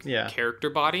physical, like, character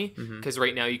body. Because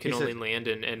right now you can only land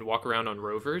and walk around on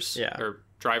rovers. Or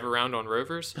drive around on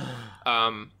rovers.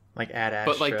 Like Ad Astra.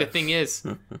 But, like, the thing is,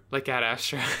 like Ad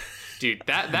Astra... Dude,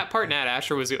 that part in Ad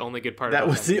Astra was the only good part that of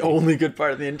was the only good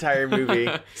part of the entire movie.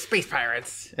 Space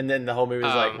pirates. And then the whole movie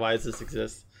was like, why does this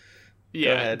exist?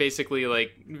 Go ahead. Basically,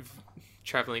 like...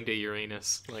 traveling to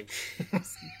Uranus, like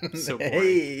so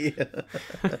boring. Hey.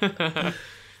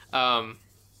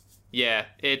 Yeah,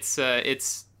 it's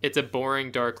a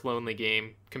boring, dark, lonely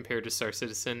game compared to Star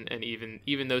Citizen, and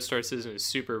even though Star Citizen is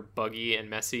super buggy and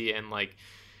messy and like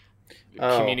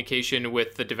communication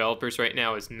with the developers right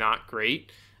now is not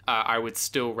great, I would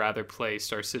still rather play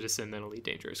Star Citizen than Elite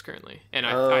Dangerous currently, and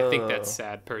I think that's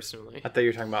sad personally. I thought you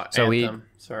were talking about So Anthem.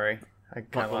 Sorry. I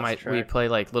kind of lost track. We play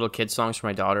like little kid songs for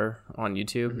my daughter on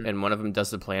YouTube, and one of them does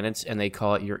the planets, and they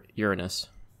call it Uranus.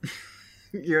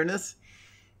 Uranus?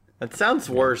 That sounds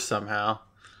worse somehow.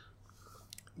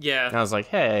 Yeah, And I was like,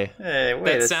 hey, Hey, wait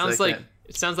that a sounds second. like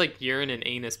it sounds like urine and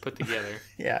anus put together.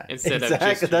 Yeah. instead of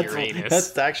just that's, Uranus.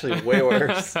 That's actually way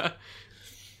worse.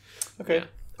 Okay. Yeah.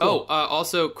 Oh,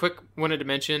 also, quick, wanted to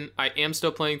mention, I am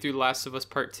still playing through The Last of Us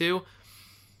Part 2.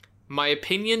 My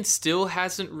opinion still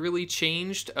hasn't really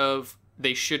changed of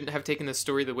they shouldn't have taken the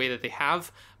story the way that they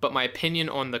have, but my opinion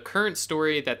on the current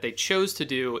story that they chose to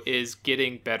do is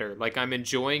getting better. Like, I'm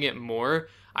enjoying it more.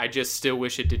 I just still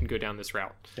wish it didn't go down this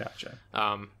route. Gotcha.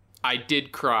 I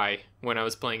did cry when I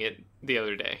was playing it the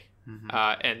other day.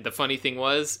 And the funny thing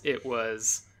was, it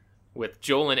was with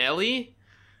Joel and Ellie,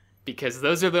 because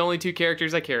those are the only two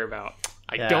characters I care about.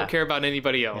 I don't care about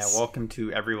anybody else. Yeah, welcome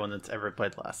to everyone that's ever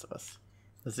played The Last of Us.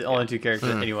 That's the only two characters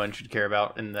that anyone should care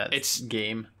about in that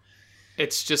game.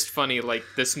 It's just funny, like,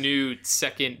 this new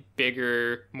second,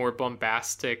 bigger, more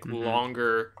bombastic,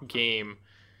 longer game,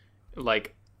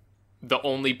 like, the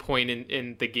only point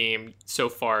in the game so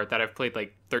far that I've played,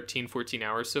 like, 13, 14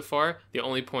 hours so far, the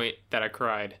only point that I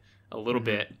cried a little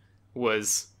bit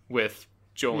was with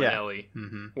Joel Yeah. and Ellie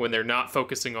when they're not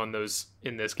focusing on those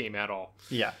in this game at all.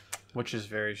 Yeah, which is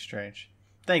very strange.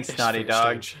 Thanks, It's Naughty very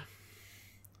Dog. strange.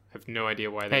 I have no idea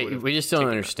why they Hey, would have we just don't taken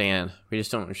that. understand. We just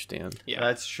don't understand. Yeah,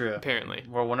 That's true. apparently.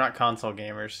 Well, we're not console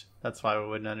gamers. That's why we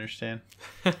wouldn't understand.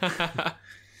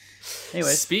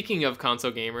 Anyways. Speaking of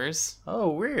console gamers, Oh,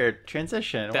 weird.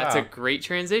 Transition. that's wow. a great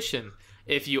transition.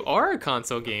 If you are a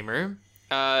console gamer,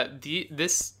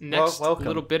 this next welcome.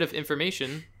 little bit of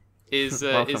information is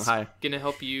Welcome, hi. going to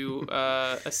help you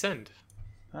ascend.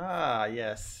 Ah,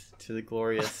 yes. To the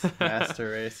glorious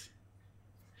master race.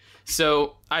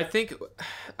 So I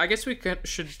guess we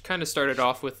should kind of start it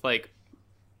off with like,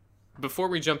 before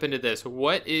we jump into this,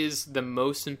 what is the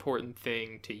most important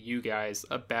thing to you guys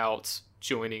about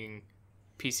joining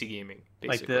PC gaming?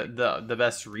 Basically, Like the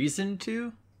best reason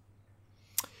to?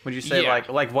 Would you say Yeah.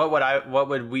 like what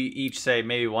would we each say?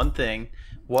 Maybe one thing.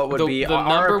 What would be the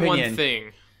our number opinion? one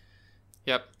thing?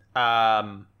 Yep,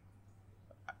 I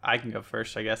can go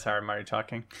first, I guess. I'm already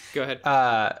talking. go ahead.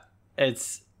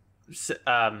 It's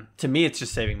to me, it's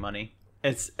just saving money.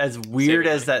 It's as weird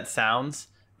Saving as that sounds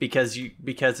because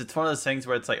it's one of those things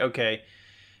where it's like, okay,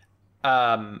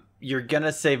 you're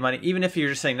gonna save money even if you're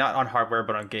just saying not on hardware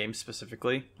but on games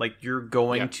specifically. Like you're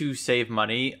going Yeah. to save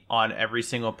money on every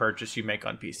single purchase you make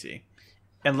on PC.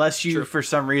 Unless you, True. for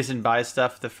some reason, buy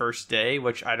stuff the first day,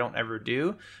 which I don't ever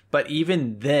do. But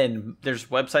even then, there's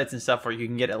websites and stuff where you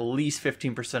can get at least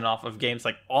 15% off of games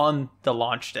like on the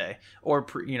launch day. Or,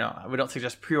 we don't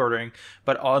suggest pre-ordering,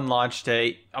 but on launch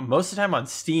day, most of the time on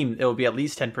Steam, it will be at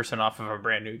least 10% off of a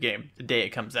brand new game the day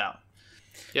it comes out.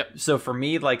 Yep. So for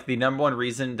me, like the number one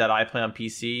reason that I play on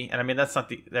PC, and I mean, there's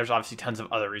obviously tons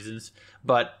of other reasons,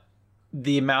 but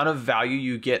the amount of value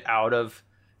you get out of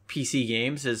PC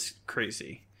games is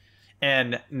crazy.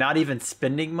 And not even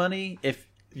spending money, if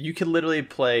you could literally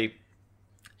play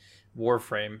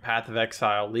Warframe, Path of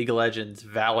Exile, League of Legends,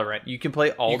 Valorant, you can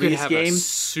play all You could these have a games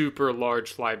super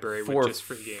large library for with just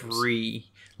free games. free.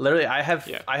 Literally, I have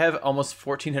Yeah. almost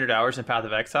 1,400 hours in Path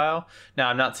of Exile. Now,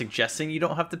 I'm not suggesting you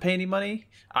don't have to pay any money.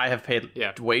 I have paid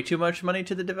Yeah. way too much money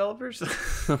to the developers,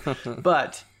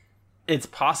 but it's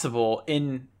possible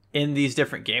in these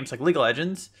different games, like League of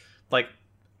Legends. Like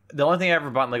the only thing I ever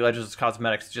bought in League of Legends was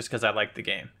cosmetics, just because I liked the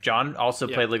game. John also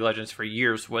Yeah. played League of Legends for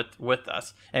years with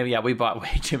us, and yeah, we bought way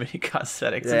too many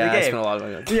cosmetics in Yeah, the I game. spent a lot of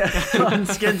money on it. Yeah, on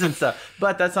skins and stuff.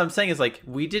 But that's what I'm saying is like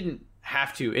we didn't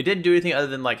have to. It didn't do anything other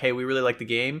than like, hey, we really like the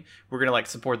game. We're gonna like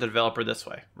support the developer this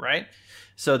way, right?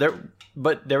 So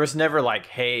there was never like,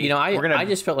 hey, I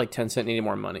just felt like Tencent needed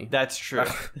more money. That's true.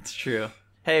 That's true.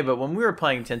 Hey, but when we were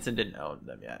playing, Tencent didn't own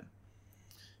them yet.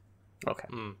 Okay.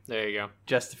 There you go.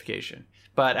 Justification.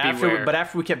 But Beware.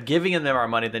 after we kept giving them our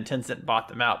money, then Tencent bought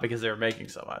them out because they were making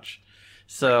so much.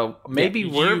 So maybe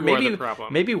Yeah, we're you are the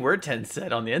problem. maybe we're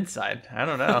Tencent on the inside. I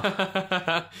don't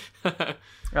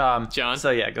know. John?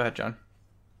 So yeah, go ahead, John.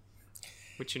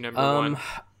 What's your number one?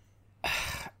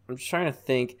 I'm just trying to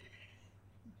think.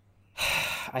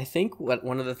 I think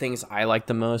one of the things I like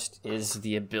the most is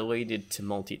the ability to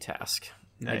multitask.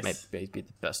 Nice. That might be the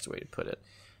best way to put it.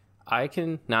 I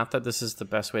can, not that this is the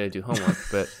best way to do homework,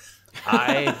 but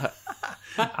I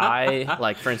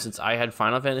like, for instance, I had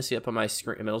Final Fantasy up on my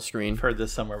middle screen. I've heard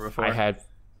this somewhere before. I had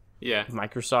Yeah.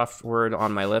 Microsoft Word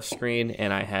on my left screen,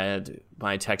 and I had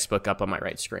my textbook up on my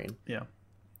right screen. Yeah.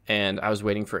 And I was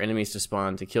waiting for enemies to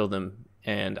spawn to kill them,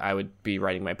 and I would be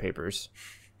writing my papers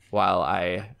while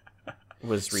I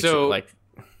was So-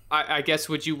 I guess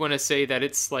would you want to say that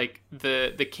it's like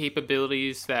the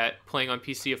capabilities that playing on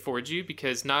PC affords you,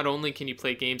 because not only can you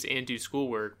play games and do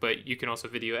schoolwork, but you can also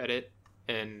video edit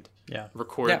and Yeah.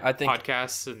 record Yeah, I think-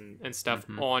 podcasts and stuff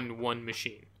on one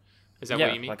machine. Is that yeah,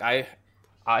 what you mean? like I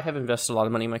have invested a lot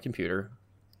of money in my computer,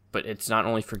 but it's not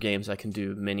only for games. I can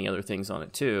do many other things on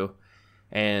it too,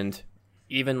 and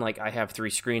even like I have 3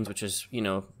 screens, which is,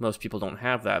 most people don't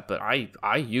have that, but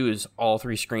I use all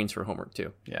 3 screens for homework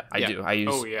too. Yeah. I do.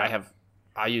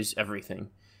 I use everything,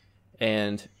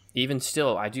 and even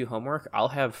still, I do homework. I'll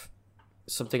have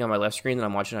something on my left screen that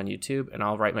I'm watching on YouTube, and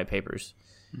I'll write my papers.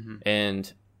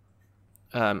 And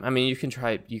I mean, you can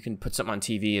put something on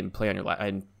TV and play on your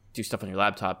and do stuff on your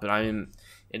laptop. But I'm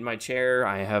in my chair.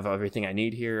 I have everything I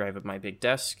need here. I have my big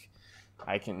desk.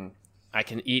 I can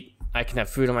eat. I can have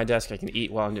food on my desk. I can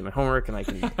eat while I'm doing my homework, and I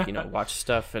can watch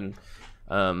stuff. And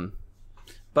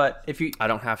But if you I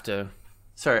don't have to.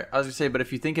 Sorry, I was gonna say, but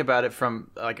if you think about it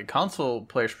from like a console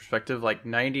player's perspective, like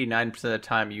 99% of the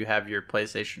time you have your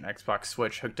PlayStation, Xbox,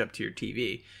 Switch hooked up to your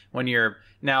TV. When you're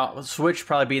now Switch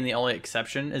probably being the only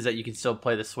exception is that you can still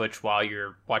play the Switch while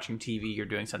you're watching TV or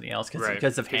doing something else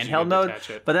because of handheld mode.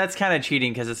 But that's kind of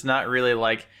cheating because it's not really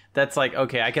like that's like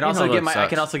okay, I can also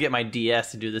get my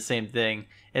DS to do the same thing.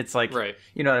 It's like,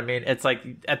 you know what I mean? It's like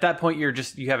at that point you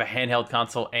have a handheld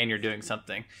console and you're doing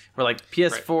something. Where like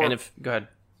PS4, and go ahead.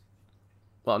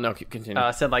 Well, no, continue.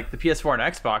 Said like the PS4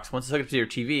 and Xbox, once it's hooked up to your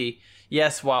TV,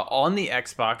 yes, while on the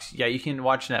Xbox, yeah, you can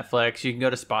watch Netflix, you can go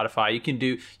to Spotify,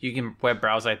 you can web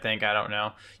browse, I think, I don't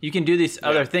know. You can do these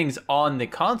other things on the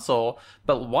console,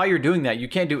 but while you're doing that, you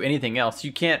can't do anything else.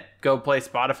 You can't go play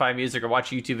Spotify music or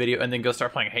watch a YouTube video and then go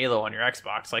start playing Halo on your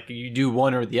Xbox. Like you do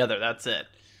one or the other, that's it.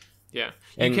 Yeah,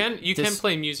 you can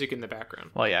play music in the background.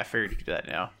 Well, yeah, I figured you could do that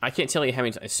now. I can't tell you how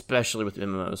many times, especially with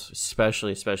MMOs,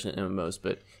 especially in MMOs,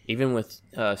 but even with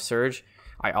Surge,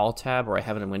 I alt tab or I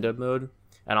have it in window mode,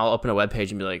 and I'll open a web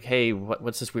page and be like, "Hey,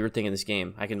 what's this weird thing in this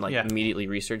game?" I can immediately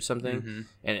research something,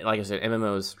 and like I said,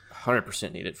 MMOs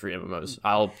 100% need it for MMOs.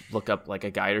 I'll look up like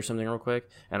a guide or something real quick,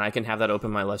 and I can have that open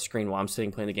on my left screen while I'm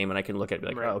sitting playing the game, and I can look at it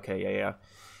and be like, "Oh, okay, yeah,"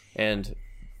 and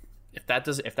if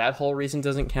that whole reason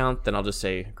doesn't count, then I'll just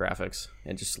say graphics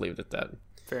and just leave it at that.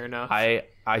 Fair enough.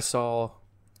 I saw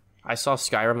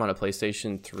Skyrim on a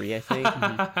PlayStation 3, I think,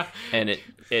 and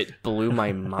it blew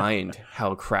my mind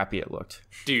how crappy it looked.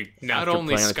 Dude, not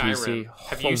only Skyrim.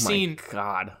 Have you seen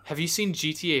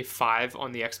GTA 5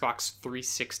 on the Xbox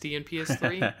 360 and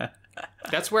PS3?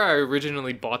 That's where I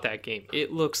originally bought that game.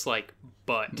 It looks like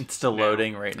butt. It's still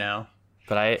loading right now.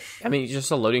 But I mean,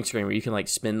 just a loading screen where you can like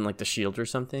spin like the shield or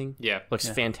something. Yeah, looks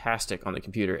fantastic on the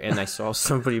computer. And I saw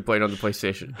somebody play it on the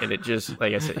PlayStation, and it just,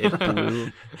 like I said, it blew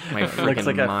my freaking looks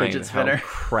like mind. A fidget spinner how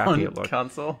crappy it looked.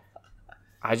 Console.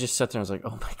 I just sat there and I was like,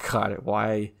 oh my god,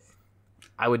 why?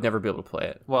 I would never be able to play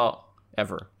it. Well,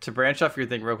 ever. To branch off your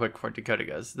thing real quick before Dakota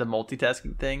goes, the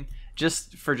multitasking thing,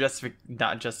 just for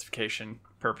not justification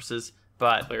purposes.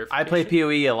 But I play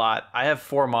PoE a lot. I have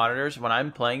 4 monitors. When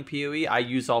I'm playing PoE, I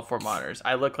use all 4 monitors.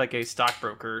 I look like a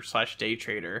stockbroker / day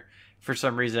trader for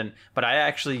some reason. But I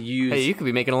actually use... Hey, you could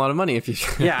be making a lot of money if you...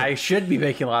 Yeah, I should be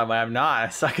making a lot of money. I'm not. I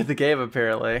suck at the game,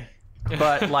 apparently.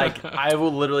 But, like, I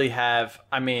will literally have...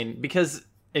 I mean, because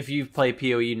if you play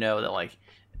PoE, you know that, like,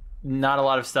 not a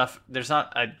lot of stuff... There's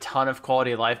not a ton of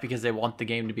quality of life because they want the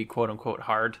game to be quote-unquote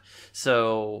hard.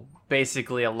 So,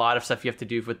 basically, a lot of stuff you have to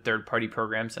do with third-party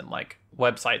programs and, like,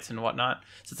 websites and whatnot.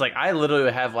 So it's like I literally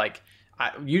have like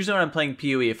usually when I'm playing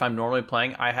PoE, if I'm normally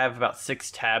playing, I have about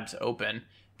 6 tabs open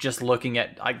just looking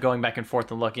at like going back and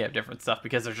forth and looking at different stuff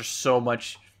because there's just so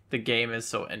much. The game is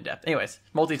so in depth. Anyways,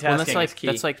 multitasking is key.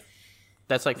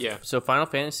 That's like so Final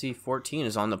Fantasy 14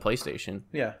 is on the PlayStation.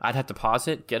 Yeah, I'd have to pause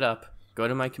it, get up, go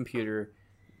to my computer,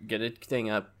 get a thing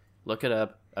up, look it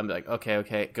up. I'm like,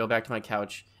 okay, go back to my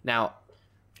couch now.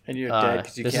 And you're dead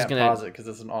because you can't pause it because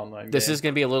it's an online game. This is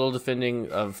going to be a little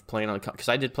defending of playing on the... Because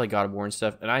I did play God of War and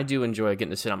stuff, and I do enjoy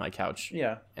getting to sit on my couch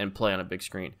and play on a big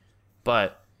screen.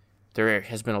 But there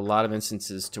has been a lot of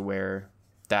instances to where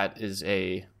that is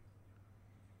a...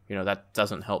 You know, that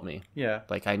doesn't help me. Yeah.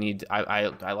 Like,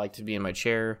 I like to be in my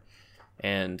chair,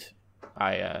 and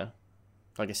I...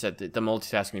 like I said, the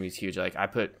multitasking is huge. Like, I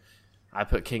put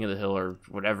King of the Hill or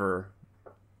whatever,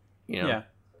 you know... Yeah.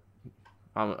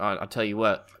 I'll tell you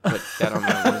what. Put that on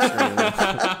my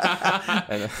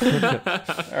one screen.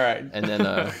 All right, and then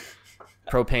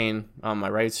propane on my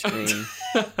right screen.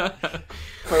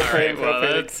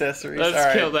 Propane accessories.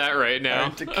 Let's kill that right now.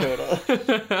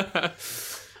 Dakota.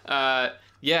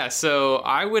 Yeah. So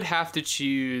I would have to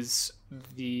choose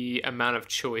the amount of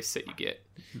choice that you get,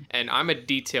 and I'm a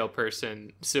detail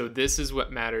person, so this is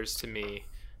what matters to me.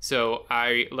 So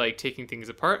I like taking things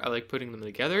apart. I like putting them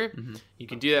together. Mm-hmm. You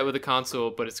can do that with a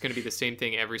console, but it's going to be the same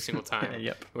thing every single time.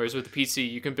 Yep. Whereas with the PC,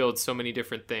 you can build so many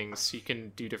different things. You can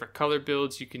do different color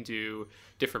builds. You can do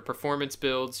different performance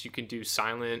builds. You can do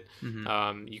silent.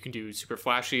 Mm-hmm. You can do super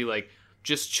flashy. Like,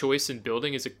 just choice in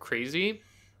building is crazy.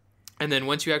 And then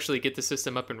once you actually get the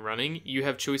system up and running, you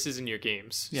have choices in your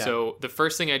games. Yeah. So the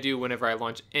first thing I do whenever I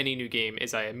launch any new game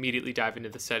is I immediately dive into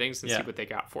the settings and see what they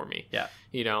got for me. Yeah.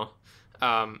 You know?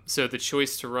 So the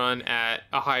choice to run at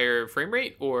a higher frame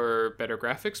rate or better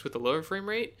graphics with a lower frame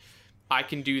rate, I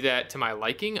can do that to my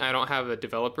liking. I don't have a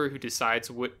developer who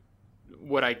decides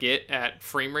what I get at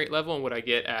frame rate level and what I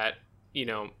get at, you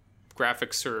know,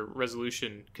 graphics or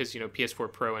resolution, because, you know,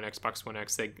 PS4 Pro and Xbox One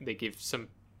X, they give some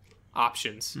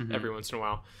options every once in a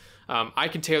while. I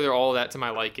can tailor all of that to my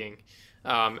liking.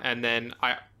 And then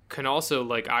I can also,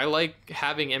 like, I like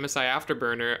having MSI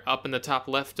Afterburner up in the top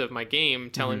left of my game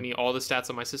telling me all the stats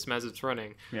on my system as it's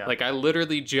running. Yeah. Like, I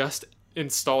literally just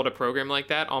installed a program like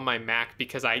that on my Mac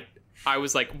because I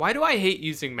was like, why do I hate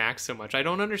using Mac so much? I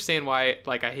don't understand why,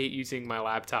 like, I hate using my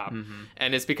laptop.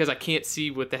 And it's because I can't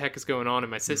see what the heck is going on in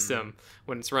my system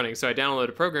when it's running. So I downloaded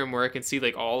a program where I can see,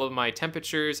 like, all of my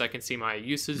temperatures. I can see my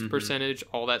usage percentage,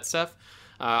 all that stuff.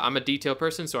 I'm a detail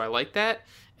person, so I like that.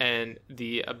 And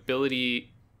the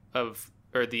ability of,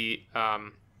 or the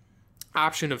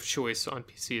option of choice on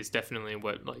PC is definitely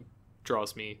what, like,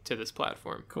 draws me to this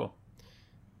platform. Cool.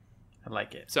 I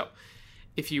like it. So,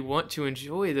 if you want to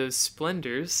enjoy those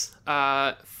splendors,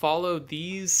 follow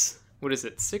these. What is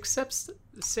it? 6 steps.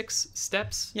 6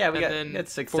 steps. Yeah, we and got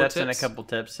 6 4 steps and a tips. couple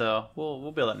tips, so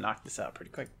we'll be able to knock this out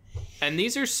pretty quick. And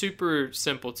these are super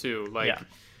simple too. Like, Yeah.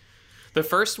 the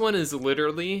first one is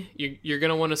literally you're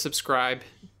gonna want to subscribe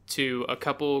to a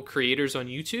couple creators on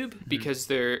YouTube because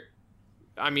they're.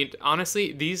 I mean,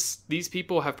 honestly, these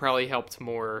people have probably helped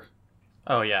more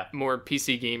Oh yeah,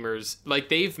 PC gamers. Like,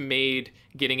 they've made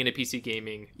getting into PC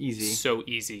gaming Easy. so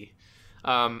easy.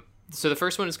 So the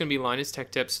first one is going to be Linus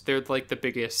Tech Tips. They're like the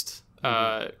biggest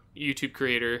YouTube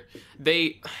creator.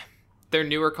 Their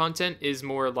newer content is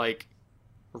more like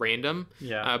random.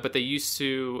 Yeah. But they used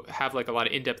to have like a lot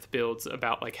of in-depth builds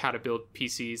about like how to build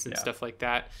PCs and stuff like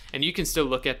that. And you can still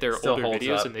look at their Still older holds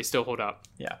videos up. and they still hold up.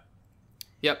 Yeah.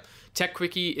 Yep. Tech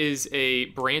Quickie is a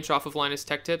branch off of Linus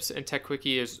Tech Tips, and Tech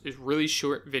Quickie is really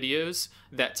short videos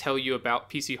that tell you about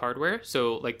PC hardware.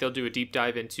 So, like, they'll do a deep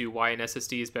dive into why an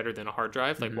SSD is better than a hard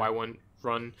drive, like why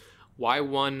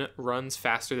one runs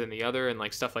faster than the other, and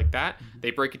like stuff like that.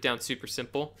 They break it down super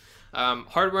simple.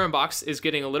 Hardware Unbox is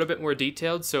getting a little bit more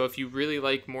detailed, so if you really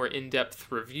like more in-depth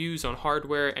reviews on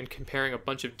hardware and comparing a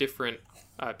bunch of different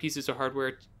pieces of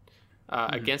hardware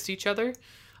against each other,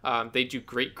 they do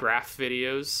great graph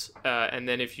videos, and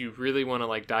then if you really want to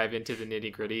like dive into the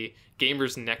nitty gritty,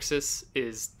 Gamers Nexus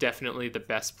is definitely the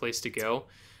best place to go.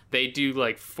 They do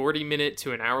like 40-minute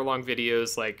to an hour-long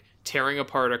videos, like tearing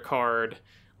apart a card,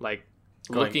 like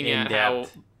Going looking at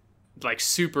in-depth. how, like,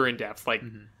 super in depth, like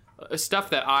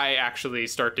stuff that I actually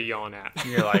start to yawn at.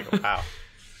 And you're like, wow.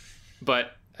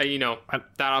 But that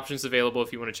option's available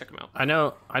if you want to check them out. I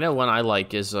know one I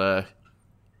like is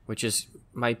which is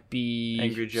might be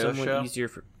Angry Joe somewhat Show? easier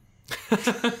for.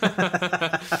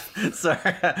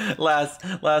 Sorry, last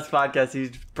podcast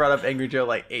he brought up Angry Joe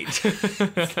like 8.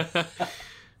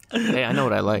 Hey, I know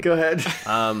what I like. Go ahead.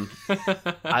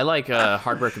 I like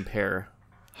Hardware Compare.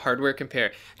 Hardware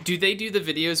Compare. Do they do the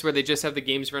videos where they just have the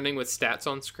games running with stats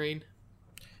on screen?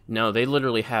 No, they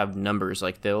literally have numbers.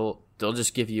 Like they'll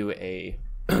just give you a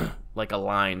like a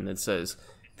line that says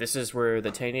this is where the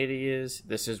 1080 is,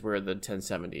 this is where the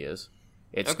 1070 is.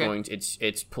 It's Okay. going to,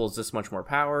 it pulls this much more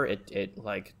power. It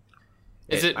like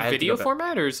Is it I have to video go back-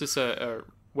 format or is this a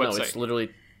website? No, it's literally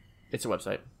it's a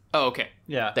website. Oh, okay.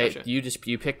 Yeah. They Gotcha.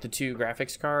 you pick the 2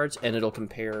 graphics cards and it'll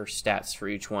compare stats for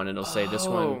each one. It'll say this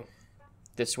Oh.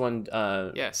 one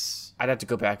Yes. I'd have to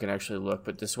go back and actually look,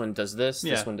 but this one does this,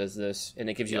 Yeah. this one does this, and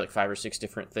it gives you like 5 or 6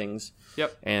 different things.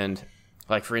 Yep. And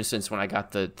like for instance, when I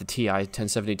got the TI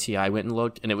 1070 Ti, I went and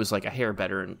looked, and it was like a hair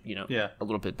better, and Yeah. a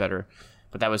little bit better.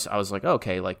 But I was like,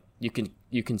 okay, like you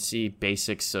can see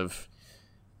basics of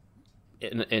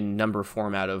in number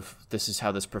format of this is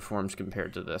how this performs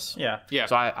compared to this. Yeah. Yeah.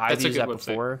 So I've that's a used good that website.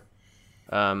 before.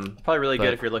 Probably really But-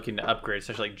 good if you're looking to upgrade,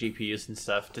 especially like GPUs and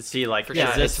stuff, to see like, For is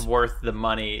sure. this worth the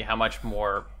money? How much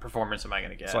more performance am I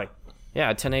going to get? It's like, yeah,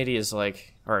 1080 is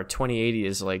like, or 2080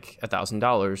 is like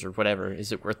 $1,000 or whatever.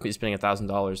 Is it worth me spending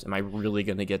 $1,000? Am I really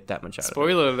going to get that much out of it?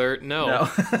 Spoiler alert, no. no.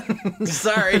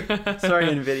 Sorry,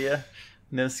 Nvidia.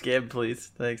 No scam, please.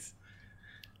 Thanks.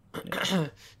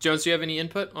 Jones, do you have any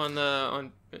input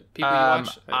on people you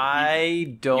watch?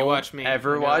 I don't watch me.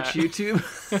 ever I know watch that.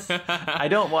 YouTube. I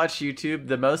don't watch YouTube.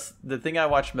 The thing I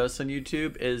watch most on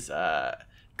YouTube is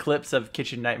clips of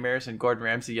kitchen nightmares and Gordon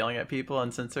Ramsay yelling at people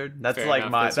uncensored. That's Fair like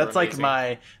enough. my Those are that's like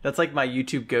amazing. my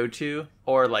YouTube go to,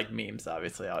 or like memes.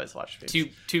 Obviously, I always watch memes.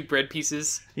 two bread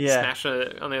pieces Yeah. smash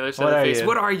on the other side What of are the face. you?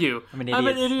 What are you? I'm an I'm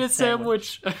an idiot idiot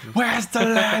sandwich. Where's the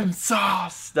lamb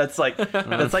sauce? That's like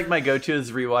my go-to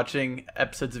is rewatching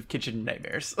episodes of Kitchen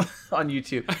Nightmares on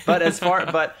YouTube.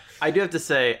 But I do have to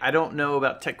say I don't know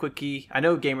about Tech Quickie. I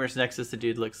know Gamers Nexus. The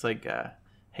dude looks like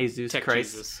Jesus Tech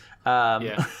Christ. Jesus.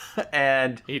 Yeah.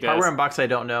 And He does. Hardware Unbox I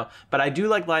don't know, but I do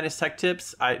like Linus Tech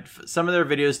Tips. Some of their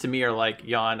videos to me are like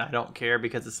yawn. I don't care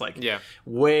because it's like Yeah.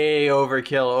 way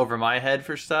overkill over my head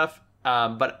for stuff.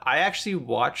 But I actually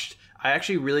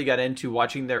really got into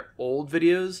watching their old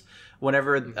videos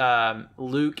whenever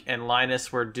Luke and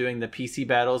Linus were doing the PC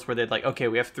battles, where they'd like, okay,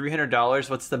 we have $300.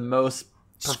 What's the most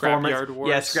performance? Scrapyard Wars.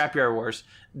 Yeah, Scrapyard Wars.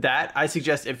 That I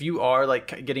suggest if you are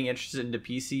like getting interested into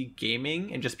PC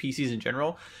gaming and just PCs in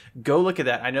general, go look at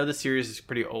that. I know the series is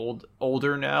pretty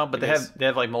older now, but they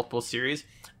have like multiple series.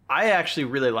 I actually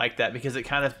really like that because it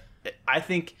kind of, I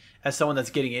think as someone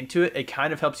that's getting into it, it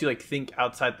kind of helps you like think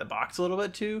outside the box a little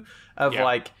bit too, of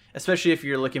like, especially if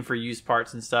you're looking for used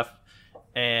parts and stuff.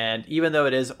 And even though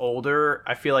it is older,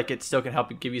 I feel like it still can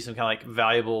help give you some kind of like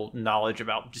valuable knowledge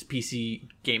about just PC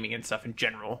gaming and stuff in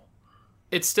general.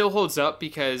 It still holds up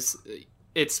because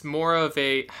it's more of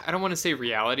a, I don't want to say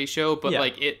reality show, but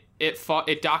like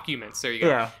it documents. There you go.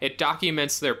 Yeah. It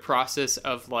documents their process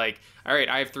of like, all right,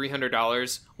 I have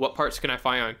 $300. What parts can I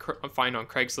find on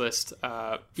Craigslist?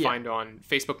 Find on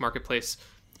Facebook Marketplace,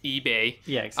 eBay.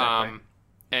 Yeah, exactly.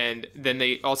 And then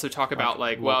they also talk about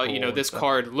like, well, you know, this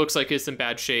card looks like it's in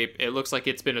bad shape. It looks like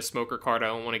it's been a smoker card. I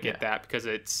don't want to get that because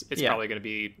it's probably going to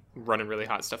be running really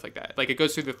hot, stuff like that. Like it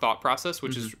goes through the thought process,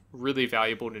 which is really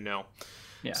valuable to know.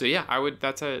 Yeah. So yeah, I would.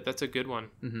 That's a good one.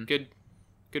 Good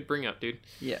bring up, dude.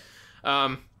 Yeah.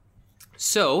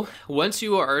 So once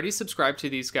you are already subscribed to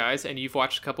these guys and you've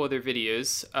watched a couple of their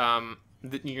videos,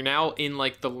 you're now in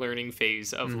like the learning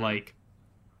phase of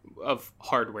of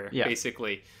hardware,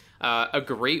 basically. A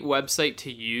great website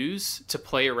to use to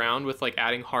play around with like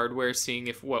adding hardware, seeing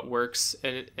if what works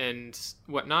and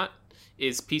whatnot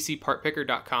is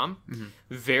pcpartpicker.com.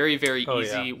 Very, very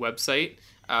easy website.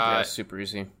 Super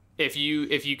easy. If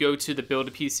you go to the Build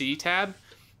a PC tab,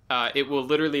 it will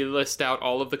literally list out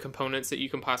all of the components that you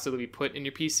can possibly put in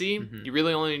your PC. You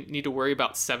really only need to worry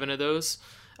about 7 of those.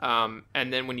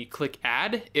 And then when you click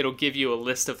add, it'll give you a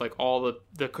list of like all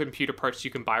the computer parts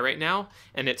you can buy right now.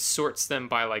 And it sorts them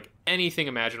by like anything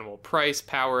imaginable: price,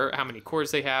 power, how many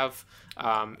cores they have,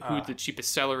 who the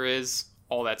cheapest seller is,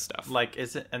 all that stuff. Like,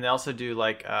 is it, and they also do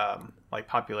like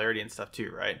popularity and stuff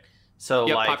too, right? So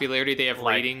like popularity, they have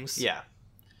ratings. Yeah.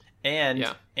 And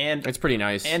it's pretty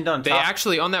nice. And on top, they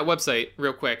actually, on that website,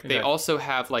 real quick, they also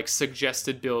have like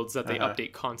suggested builds that they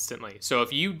update constantly. So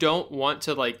if you don't want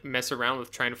to like mess around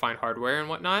with trying to find hardware and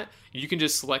whatnot, you can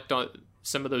just select on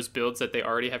some of those builds that they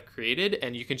already have created,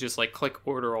 and you can just like click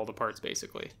order all the parts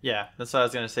basically. Yeah, that's what I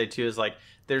was gonna say too. Is like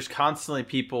there's constantly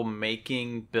people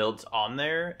making builds on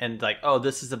there, and like, oh,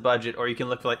 this is the budget, or you can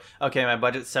look for like, okay, my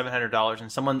budget's $700,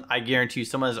 and someone, I guarantee you,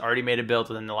 someone has already made a build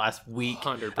within the last week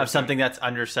 100%. Of something that's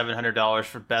under $700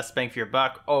 for best bang for your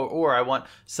buck. Or I want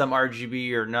some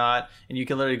RGB or not, and you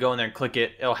can literally go in there and click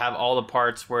it. It'll have all the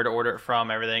parts, where to order it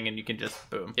from, everything, and you can just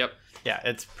boom. Yep. Yeah,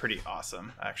 it's pretty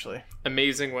awesome, actually.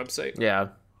 Amazing website. Yeah.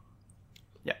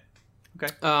 Yeah.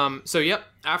 Okay. So yep,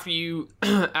 after you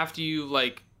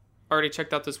like already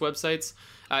checked out those websites,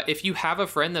 if you have a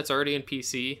friend that's already in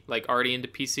PC, like already into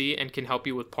PC and can help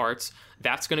you with parts,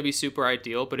 that's going to be super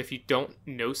ideal. But if you don't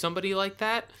know somebody like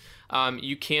that,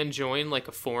 you can join like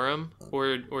a forum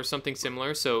or something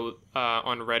similar. So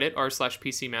on Reddit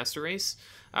r/PC Master Race,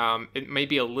 it may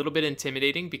be a little bit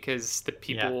intimidating because the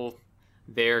people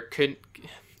there couldn't.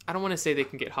 I don't want to say they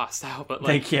can get hostile, but like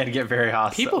they can get very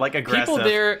hostile. People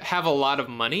there have a lot of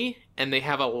money and they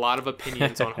have a lot of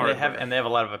opinions on hardware. they have a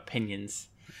lot of opinions.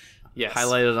 Yes.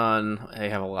 Highlighted on, they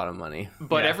have a lot of money.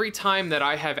 But every time that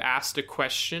I have asked a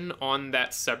question on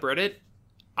that subreddit,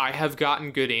 I have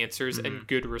gotten good answers and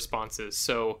good responses.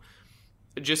 So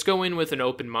just go in with an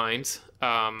open mind.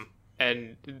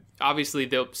 And obviously,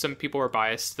 some people are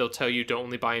biased. They'll tell you don't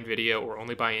only buy NVIDIA or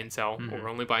only buy Intel or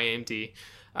only buy AMD.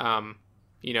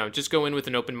 Just go in with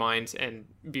an open mind and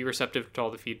be receptive to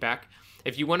all the feedback.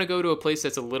 If you want to go to a place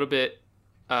that's a little bit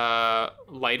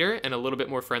lighter and a little bit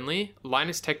more friendly,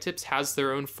 Linus Tech Tips has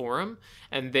their own forum,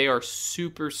 and they are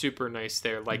super, super nice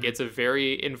there. Like, it's a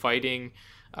very inviting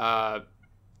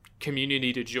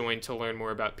community to join to learn more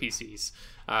about PCs.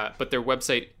 But their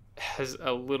website has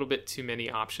a little bit too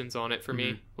many options on it for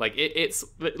me. Like, it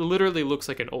literally looks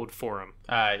like an old forum.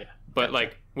 But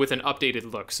like with an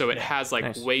updated look, so it has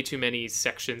like way too many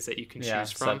sections that you can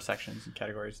choose from, subsections and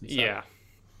categories and stuff. Yeah.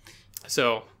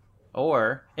 So,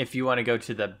 or if you want to go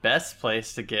to the best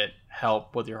place to get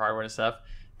help with your hardware and stuff,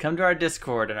 come to our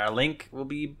Discord, and our link will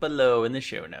be below in the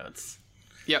show notes.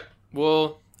 Yep.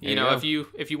 Well, if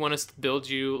you want us to build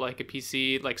you like a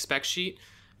PC like spec sheet,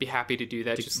 be happy to do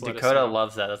that. Just let us know. Dakota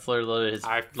loves that. That's literally his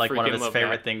one of his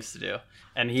favorite things to do.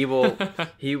 And he will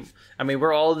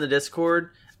we're all in the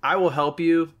Discord. I will help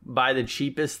you buy the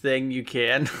cheapest thing you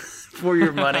can for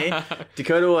your money.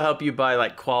 Dakota will help you buy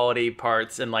like quality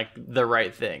parts and like the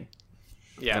right thing.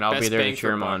 Yeah, and I'll be best there to bang cheer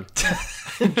for him on.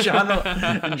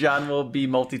 buck. John will be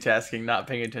multitasking, not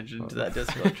paying attention to that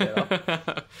Discord channel.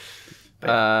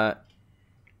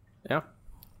 Yeah.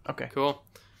 Okay. Cool.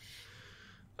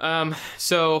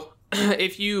 So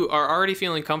if you are already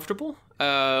feeling comfortable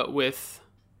with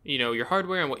your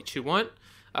hardware and what you want,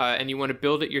 and you want to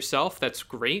build it yourself, that's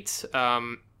great.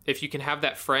 If you can have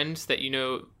that friend that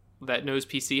that knows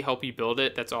PC help you build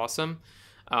it, that's awesome.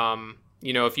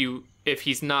 If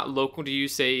he's not local to you,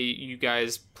 say you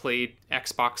guys played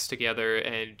Xbox together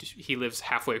and he lives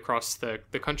halfway across the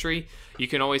country, you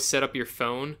can always set up your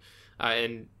phone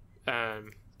and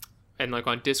like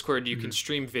on Discord you can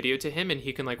stream video to him, and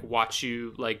he can like watch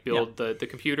you like build the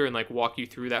computer and like walk you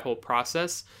through that whole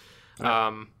process.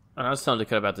 And I was telling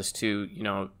Dakota about this too.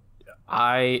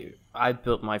 I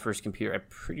built my first computer. I'm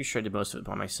pretty sure I did most of it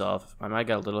by myself. I might have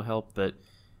got a little help, but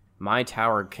my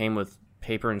tower came with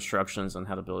paper instructions on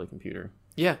how to build a computer.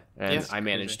 Yeah. And I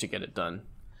managed to get it done.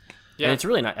 Yeah. And it's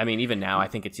really not, I mean, even now, I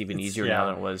think it's even easier now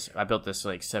than it was. I built this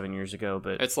like 7 years ago,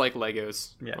 but it's like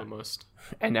Legos almost.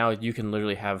 And now you can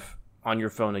literally have on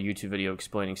your phone a YouTube video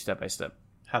explaining step by step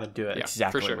how to do it.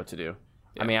 Exactly what to do.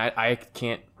 Yeah. I mean, I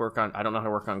can't I don't know how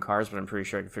to work on cars, but I'm pretty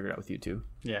sure I can figure it out with YouTube.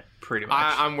 Yeah, pretty much.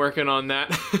 I'm working on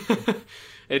that.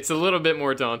 It's a little bit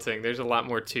more daunting. There's a lot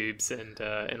more tubes and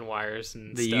wires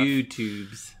and the stuff.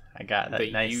 YouTubes. I got that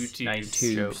the nice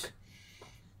joke.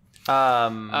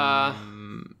 Yeah.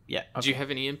 Okay. Do you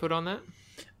have any input on that,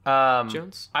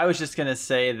 Jones? I was just gonna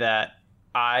say that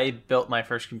I built my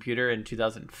first computer in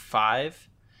 2005,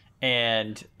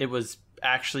 and it was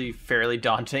actually fairly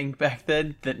daunting back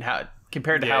then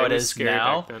compared to how it is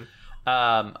now. Back then.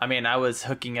 I mean, I was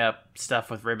hooking up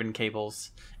stuff with ribbon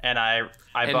cables, and I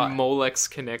bought Molex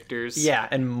connectors. Yeah,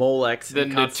 and Molex, the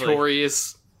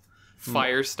notorious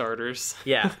fire starters.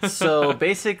 Yeah. So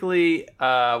basically,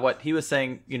 what he was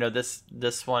saying, this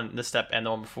step and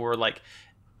the one before, like,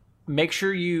 make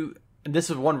sure you.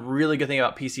 This is one really good thing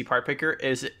about PC Part Picker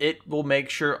is it will make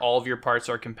sure all of your parts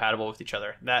are compatible with each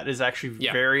other. That is actually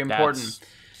very important. That's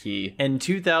key. In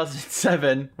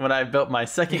 2007, when I built my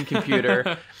second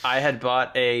computer, I had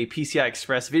bought a PCI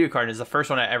Express video card. It was the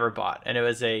first one I ever bought, and it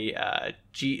was a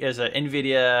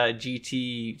NVIDIA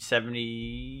GT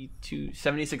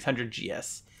 7600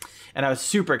 GS, and I was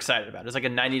super excited about it. It was like a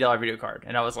 $90 video card,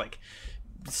 and I was like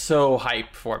so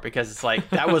hyped for it because it's like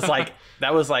that was like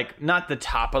not the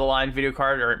top of the line video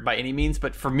card or by any means,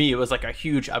 but for me it was like a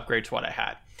huge upgrade to what I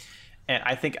had. And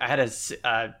I think I had a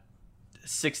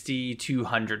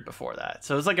 6200 before that,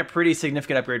 so it was like a pretty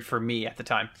significant upgrade for me at the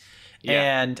time.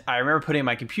 And I remember putting it in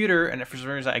my computer, and for some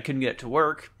reason I couldn't get it to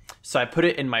work, so I put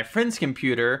it in my friend's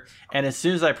computer, and as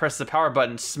soon as I pressed the power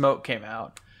button, smoke came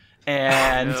out,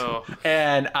 and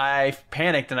and I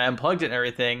panicked and I unplugged it and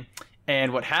everything.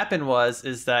 And what happened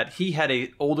is that he had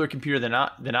a older computer than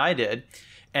I did,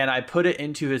 and I put it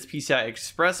into his PCI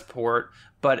Express port,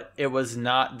 but it was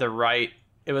not the right.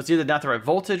 It was either not the right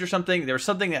voltage or something. There was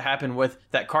something that happened with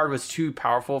that card was too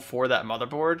powerful for that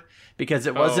motherboard because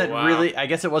it wasn't really. I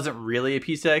guess it wasn't really a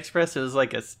PCI Express. It was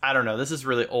like I don't know. This is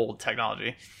really old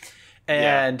technology.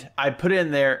 And I put it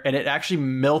in there, and it actually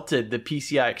melted the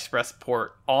PCI Express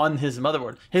port on his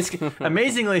motherboard.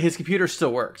 Amazingly, his computer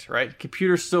still worked, right?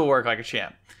 Computers still work like a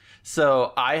champ.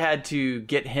 So I had to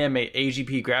get him a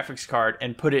AGP graphics card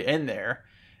and put it in there,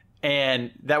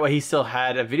 and that way he still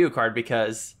had a video card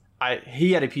because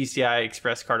he had a PCI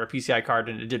Express card or PCI card,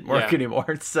 and it didn't work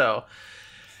anymore. So,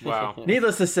 wow.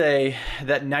 Needless to say,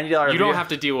 that $90 you don't have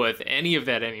to deal with any of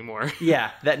that anymore.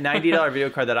 Yeah, that $90 video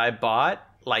card that I bought.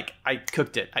 Like, I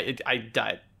cooked it. I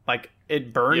died. Like,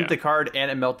 it burned the card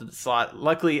and it melted the slot.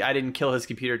 Luckily, I didn't kill his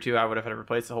computer, too. I would have had to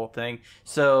replace the whole thing.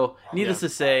 So, needless to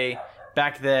say,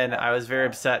 back then, I was very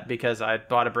upset because I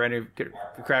bought a brand new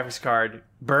graphics card,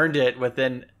 burned it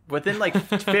within like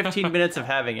 15 minutes of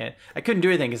having it. I couldn't do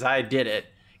anything because I did it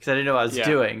because I didn't know what I was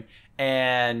doing.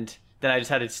 And then I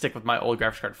just had to stick with my old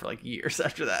graphics card for like years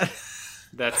after that.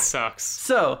 That sucks.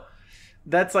 So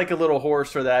that's like a little horror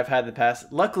story that I've had in the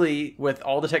past. Luckily, with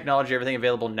all the technology, everything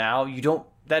available now,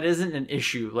 that isn't an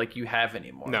issue like you have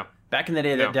anymore. No. Back in the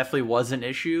day, that definitely was an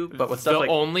issue. But with stuff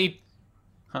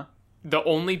the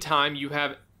only time you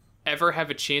ever have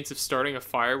a chance of starting a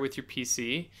fire with your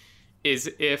PC is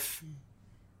if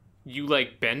you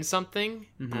like bend something,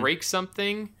 break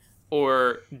something,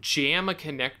 or jam a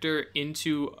connector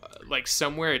into like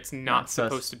somewhere it's not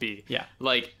supposed to be. Yeah.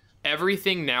 Like,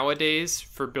 everything nowadays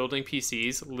for building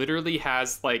PCs literally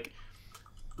has like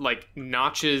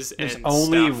notches. There's and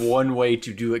only stuff. one way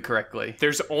to do it correctly.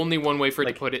 There's only one way for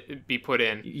it to be put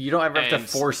in. You don't ever have to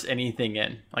force anything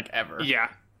in, like, ever. Yeah.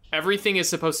 Everything is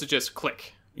supposed to just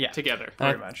click together.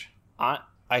 Pretty much.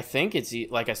 I think it's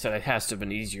like I said, it has to have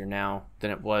been easier now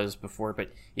than it was before.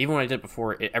 But even when I did it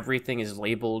before, everything is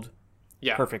labeled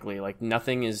perfectly. Like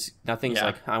nothing's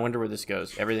like, I wonder where this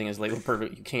goes. Everything is labeled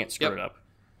perfect. You can't screw it up.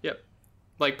 Yep.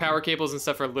 Like power cables and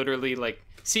stuff are literally like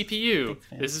CPU.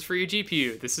 This is for your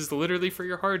GPU. This is literally for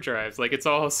your hard drives. Like it's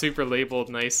all super labeled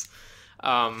nice.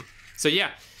 So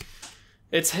yeah,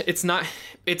 it's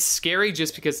scary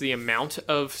just because the amount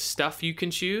of stuff you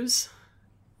can choose,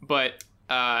 but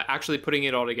actually putting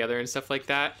it all together and stuff like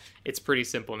that, it's pretty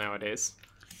simple nowadays.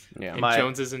 Yeah, and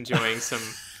Jones is enjoying some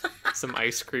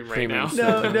ice cream right now.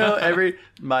 No.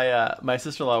 My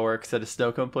sister-in-law works at a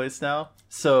snow cone place now.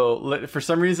 So for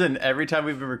some reason, every time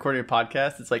we've been recording a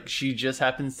podcast, it's like she just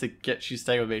happens to she's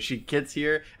staying with me. She gets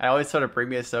here. I always tell her to bring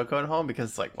me a snow cone home because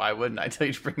it's like, why wouldn't I tell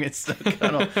you to bring me a snow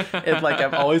cone home? And like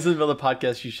I'm always in the middle of the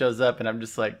podcast. She shows up and I'm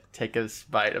just like, take a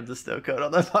bite of the snow cone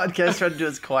on the podcast, trying to do it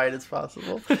as quiet as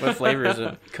possible. What flavor is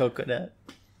it? Coconut.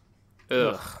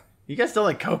 Ugh. You guys don't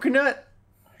like coconut?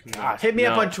 Gosh, hit me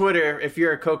up on Twitter if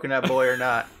you're a coconut boy or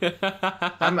not.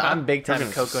 I'm big time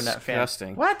coconut fan.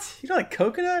 Disgusting. What? You don't like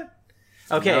coconut?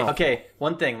 Okay.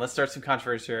 One thing. Let's start some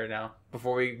controversy right now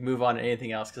before we move on to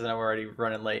anything else because I know we're already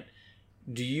running late.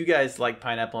 Do you guys like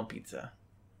pineapple on pizza?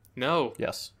 No.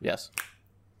 Yes.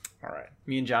 All right.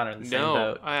 Me and John are in the same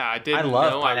boat. I didn't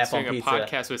know I was doing a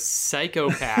podcast with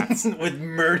psychopaths. With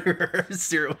murderers,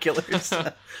 serial killers.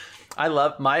 I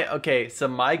love my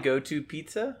go-to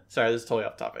pizza, sorry, this is totally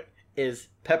off topic, is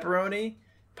pepperoni,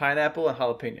 pineapple, and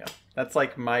jalapeno. That's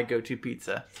like my go-to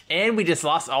pizza. And we just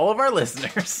lost all of our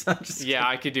listeners.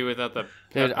 I could do without the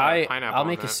pineapple. I'll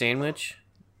make a sandwich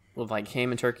with like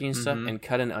ham and turkey and stuff and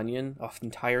cut an onion, an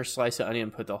entire slice of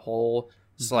onion, put the whole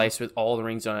slice with all the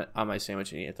rings on it on my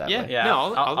sandwich and eat it that way. Yeah,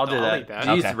 no, I'll do that. Eat that.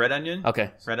 Do you use red onion?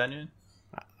 Okay. Red onion?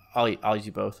 I'll use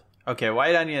you both. Okay,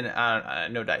 white onion,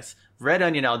 no dice. Red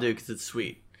onion I'll do because it's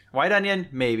sweet. White onion,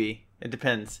 maybe. It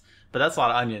depends. But that's a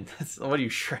lot of onion. What are you,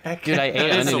 Shrek? Dude, I ate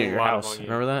an onion at your house.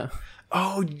 Remember that?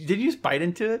 Oh, did you just bite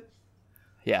into it?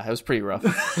 Yeah, it was pretty rough.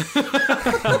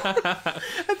 I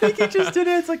think he just did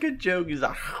it. It's like a joke. He's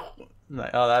like,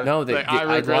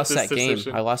 I lost that game.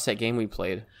 I lost that game we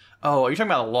played. Oh, you're talking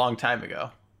about a long time ago.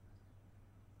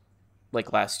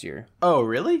 Like last year. Oh,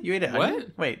 really? You ate it?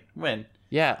 What? Wait, when?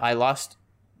 Yeah, I lost...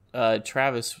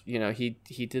 Travis, he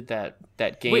did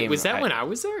that game. Wait, was that when I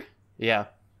was there? Yeah.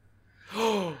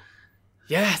 Oh,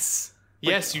 yes.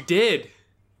 Yes, you did.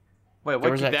 Wait, what?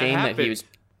 There was that game happen?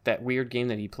 that weird game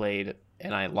that he played,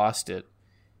 and I lost it.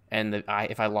 And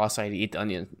if I lost, I had to eat the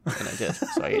onion, and I did.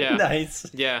 So I ate it. Nice.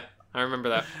 Yeah, I remember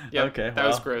that. Yeah, okay, that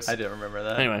was gross. I didn't remember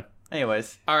that.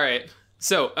 Anyways. All right.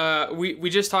 So we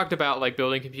just talked about like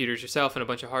building computers yourself and a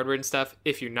bunch of hardware and stuff.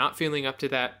 If you're not feeling up to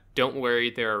that, don't worry.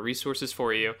 There are resources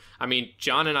for you. I mean,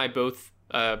 John and I both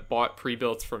bought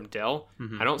pre-builts from Dell.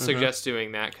 I don't suggest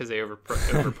doing that because they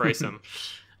overprice them.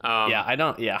 I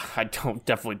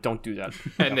definitely don't do that.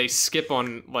 And they skimp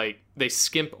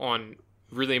on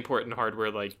really important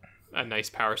hardware like a nice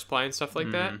power supply and stuff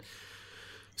like that.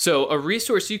 So a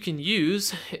resource you can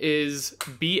use is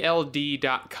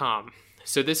BLD.com.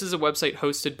 So this is a website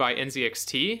hosted by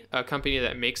NZXT, a company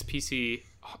that makes PC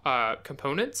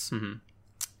components.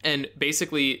 And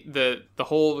basically the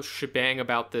whole shebang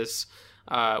about this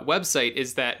website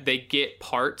is that they get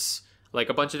parts, like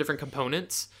a bunch of different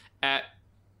components at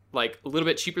like a little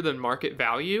bit cheaper than market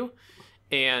value.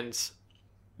 And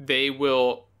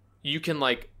you can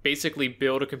like basically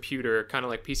build a computer kind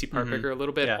of like PC Part Picker a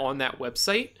little bit on that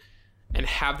website and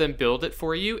have them build it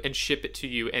for you and ship it to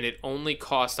you, and it only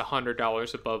costs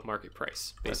 $100 above market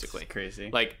price, basically. That's crazy.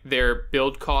 Like their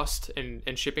build cost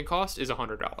and shipping cost is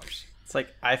 $100. It's like,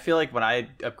 I feel like when I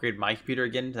upgrade my computer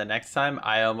again the next time,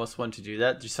 I almost want to do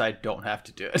that just so I don't have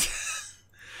to do it.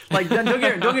 Like, don't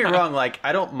get me wrong, like,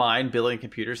 I don't mind building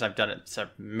computers. I've done it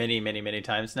many, many, many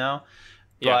times now.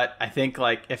 But I think,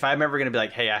 like, if I'm ever going to be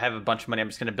like, hey, I have a bunch of money, I'm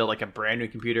just going to build, like, a brand new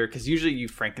computer. Because usually you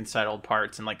Frankenstein old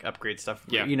parts and, like, upgrade stuff.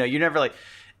 Yeah. You know, you never, like,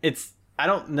 I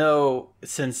don't know,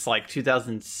 since, like,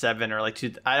 2007 or, like,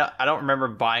 I don't remember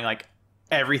buying, like,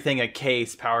 everything a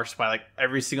case, power supply, like,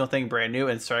 every single thing brand new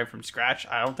and starting from scratch.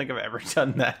 I don't think I've ever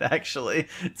done that, actually.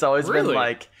 It's always been,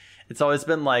 like,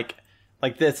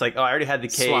 this. Like, oh, I already had the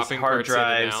case, swapping hard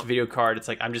drives, video card. It's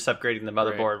like, I'm just upgrading the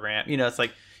motherboard, RAM. You know, it's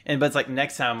like... But it's like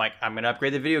next time I'm like, I'm going to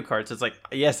upgrade the video card. So it's like,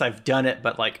 yes, I've done it,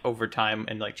 but like over time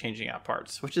and like changing out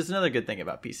parts, which is another good thing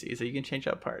about PCs, that you can change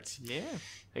out parts. Yeah,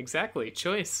 exactly.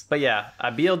 Choice. But yeah,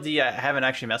 BLD, I haven't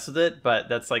actually messed with it, but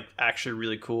that's like actually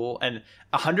really cool. And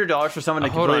 $100 for someone to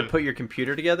completely put your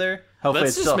computer together. Hopefully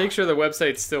Let's just make sure the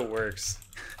website still works.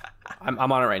 I'm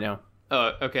on it right now.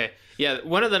 Oh, okay. Yeah,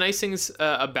 one of the nice things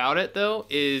about it, though,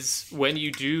 is when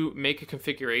you do make a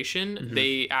configuration,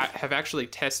 they have actually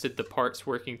tested the parts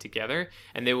working together,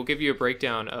 and they will give you a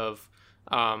breakdown of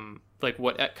like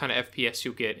what kind of FPS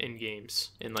you'll get in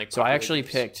games. So I actually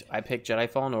picked Jedi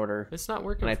Fallen Order. It's not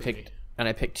working. And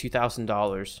I picked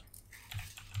 $2,000.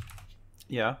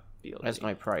 Yeah, as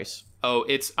my price. Oh,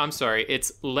 I'm sorry.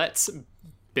 It's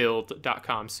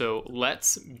letsbuild.com. So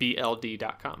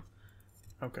letsbld.com.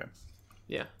 Okay.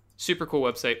 Yeah. Super cool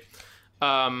website.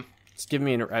 It's giving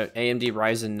me an AMD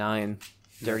Ryzen 9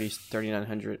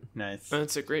 3900. Nice.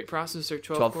 That's a great processor.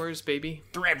 12 cores, baby.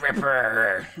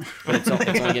 Threadripper. But it's only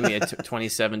giving me a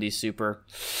 2070 Super.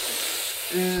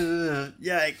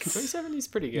 Yikes. 2070 is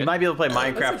pretty good. You might be able to play That's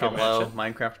a Minecraft good on low. matchup.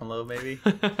 Minecraft on low, maybe.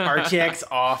 RTX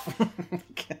off.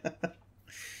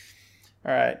 All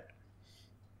right.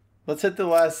 Let's hit the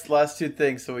last two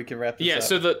things so we can wrap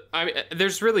this up. So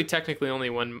there's really technically only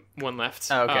one left.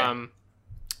 Oh, okay.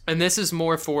 And this is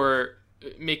more for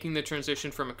making the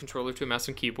transition from a controller to a mouse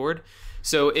and keyboard.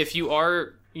 So if you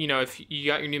are, if you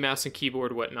got your new mouse and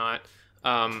keyboard, whatnot,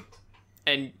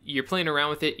 and you're playing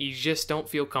around with it, you just don't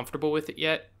feel comfortable with it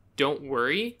yet, don't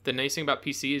worry. The nice thing about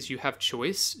PC is you have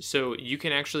choice. So you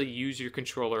can actually use your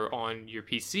controller on your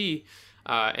PC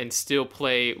and still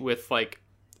play with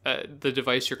the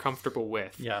device you're comfortable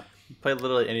with. Yeah. Play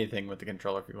literally anything with the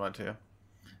controller if you want to.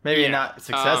 Maybe not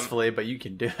successfully, but you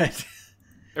can do it.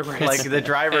 Right. Like the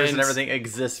drivers and everything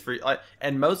exists for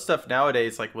and most stuff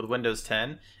nowadays, like with Windows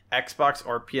 10, Xbox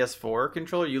or PS4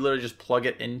 controller, you literally just plug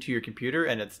it into your computer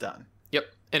and it's done. Yep.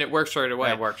 And it works right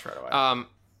away.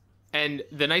 And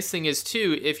the nice thing is,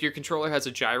 too, if your controller has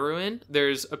a gyro in,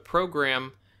 there's a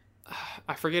program,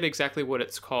 I forget exactly what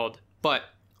it's called, but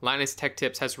Linus Tech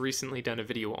Tips has recently done a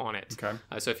video on it. Okay.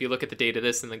 So if you look at the date of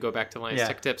this and then go back to Linus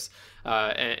Tech Tips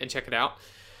and check it out.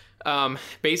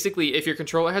 Basically, if your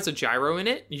controller has a gyro in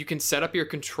it, you can set up your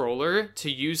controller to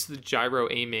use the gyro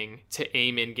aiming to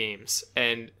aim in games.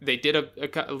 And they did a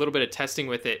little bit of testing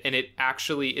with it, and it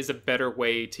actually is a better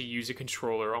way to use a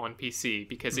controller on PC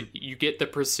because you get the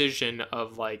precision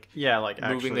of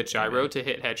moving the gyro to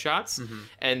hit headshots.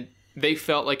 And they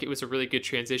felt like it was a really good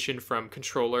transition from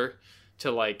controller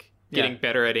to getting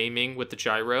better at aiming with the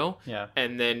gyro,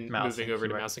 and then moving over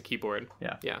to mouse and keyboard.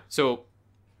 Yeah. So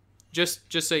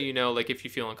just so you know, if you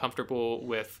feel uncomfortable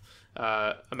with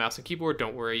a mouse and keyboard,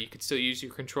 don't worry. You could still use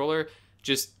your controller.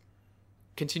 Just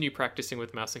continue practicing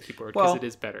with mouse and keyboard because it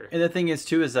is better. And the thing is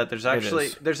too is that there's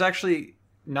actually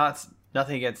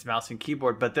nothing against mouse and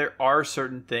keyboard, but there are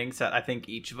certain things that I think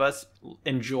each of us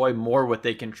enjoy more with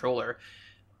a controller.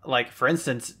 Like for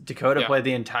instance, Dakota played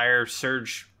the entire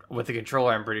Surge with the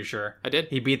controller, I'm pretty sure. I did.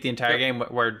 He beat the entire game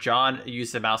where John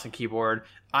used the mouse and keyboard.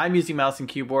 I'm using mouse and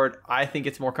keyboard. I think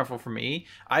it's more comfortable for me.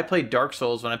 I played Dark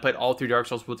Souls when I played all 3 Dark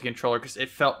Souls with the controller because it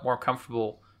felt more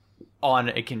comfortable on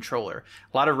a controller.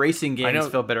 A lot of racing games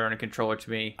feel better on a controller to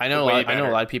me. I know a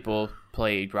lot of people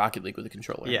play Rocket League with a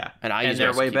controller. Yeah. And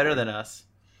they're way better than us.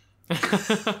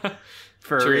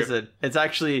 For a reason.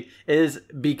 It is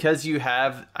because you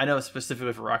have, I know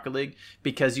specifically for Rocket League,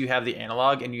 because you have the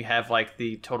analog and you have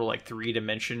the total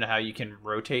 3-dimension how you can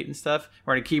rotate and stuff.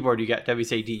 Where on a keyboard you got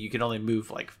WSAD, you can only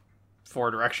move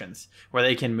 4 directions, where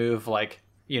they can move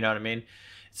you know what I mean?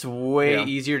 It's way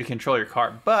easier to control your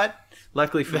car, but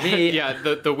luckily for me,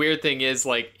 the weird thing is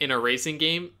in a racing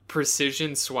game,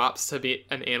 precision swaps to be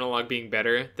an analog being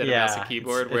better than a mouse and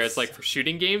keyboard. Whereas for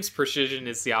shooting games, precision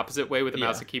is the opposite way. With a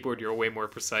mouse and keyboard, you're way more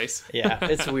precise.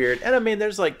 It's weird. And I mean,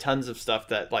 there's tons of stuff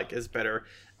that is better.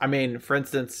 I mean, for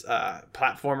instance,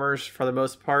 platformers for the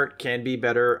most part can be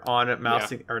better on a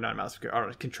mouse or not a mouse,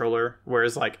 on a controller.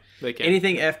 Whereas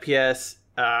anything FPS.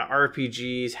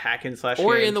 RPGs, hack and slash,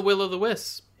 or games. in the Will of the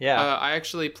Wisps. I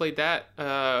actually played that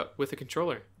with a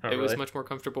controller. It was much more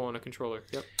comfortable on a controller.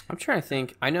 Yep. I'm trying to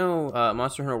think. I know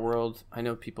Monster Hunter World. I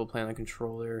know people playing on a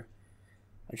controller.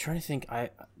 I'm trying to think.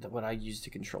 What I used the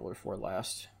controller for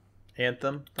last.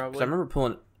 Anthem, probably. I remember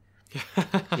pulling.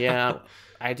 Yeah,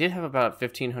 I did have about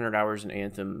 1,500 hours in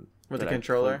Anthem with the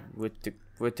controller. With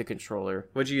the controller.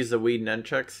 Would you use the Wii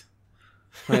nunchucks?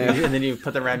 And then you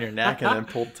put them around your neck and then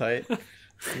pulled tight.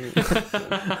 I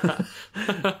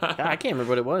can't remember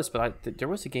what it was, but there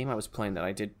was a game I was playing that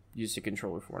I did use the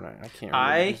controller for, and I can't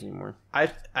remember this anymore. I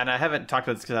haven't talked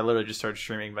about this because I literally just started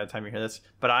streaming by the time you hear this,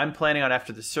 but I'm planning on,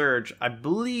 after the Surge, I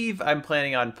believe I'm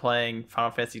planning on playing Final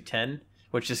Fantasy X,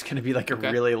 which is going to be a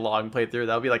really long playthrough.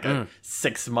 That'll be a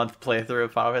 6-month playthrough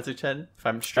of Final Fantasy X if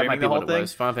I'm streaming the whole thing.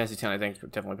 Final Fantasy X, I think,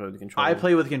 definitely play with the controller. I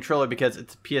play with the controller because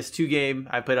it's a PS2 game.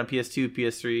 I played on PS2,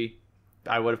 PS3,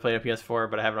 I would have played on PS4,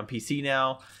 but I have it on PC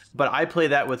now. But I play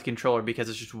that with controller because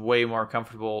it's just way more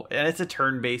comfortable, and it's a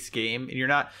turn-based game. And you're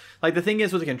not like, the thing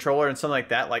is with a controller and something like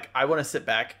that. Like, I want to sit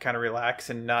back, kind of relax,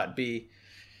 and not be.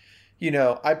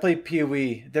 I play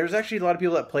PoE. There's actually a lot of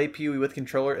people that play PoE with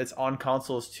controller. It's on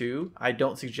consoles too. I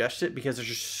don't suggest it because there's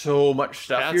just so much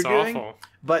stuff you're doing. Awful.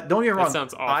 But don't get me wrong. That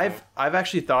sounds awful. I've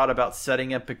actually thought about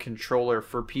setting up a controller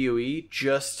for PoE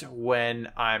just when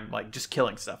I'm like just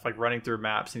killing stuff, like running through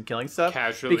maps and killing stuff.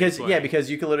 Casually because playing. because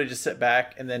you can literally just sit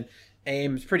back and then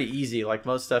aim. It's pretty easy. Like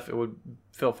most stuff, it would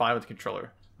feel fine with the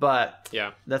controller. But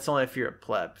yeah, that's only if you're a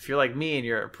pleb. If you're like me and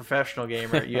you're a professional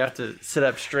gamer, you have to sit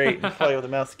up straight and play with a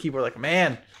mouse and keyboard like a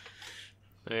man.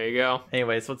 There you go.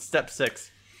 Anyways, what's step 6?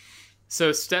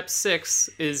 So step 6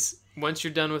 is once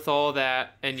you're done with all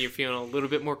that and you're feeling a little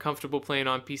bit more comfortable playing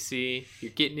on PC,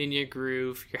 you're getting in your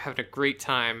groove, you're having a great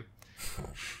time,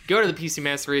 go to the PC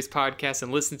Master Race podcast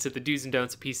and listen to the do's and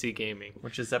don'ts of PC gaming.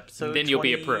 Which is episode then you'll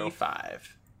be a pro.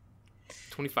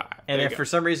 25. There And you if go. for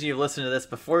some reason you've listened to this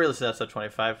before you listen to episode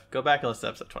 25, go back and listen to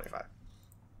episode 25.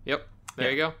 Yep.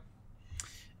 There you go.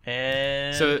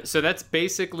 And So that's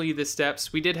basically the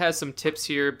steps. We did have some tips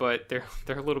here, but they're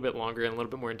a little bit longer and a little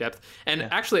bit more in depth. And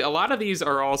actually, a lot of these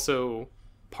are also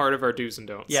part of our do's and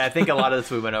don'ts. yeah, I think a lot of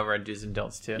this we went over on do's and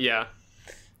don'ts too. Yeah.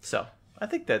 So I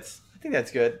think that's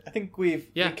good. I think we've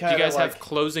Yeah. we Do you guys like, have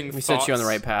closing We thoughts? set you on the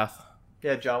right path.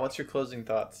 Yeah, John, what's your closing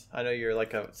thoughts? I know you're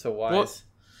like so wise. Well,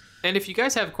 and if you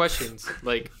guys have questions,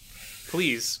 like,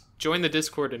 please join the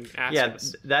Discord and ask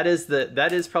us. that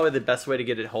is probably the best way to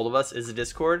get a hold of us is the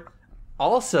Discord.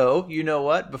 Also, you know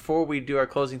what? Before we do our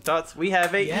closing thoughts, we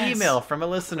have a email from a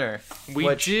listener.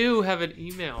 We do have an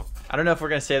email. I don't know if we're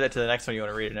gonna say that to the next one. You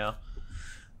want to read it now?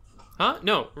 Huh?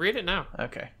 No, read it now.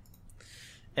 Okay.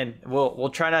 And we'll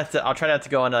try not to. I'll try not to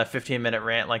go on a 15-minute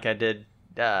rant like I did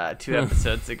 2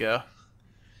 episodes ago.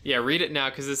 Yeah, read it now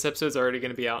because this episode's already going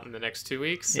to be out in the next 2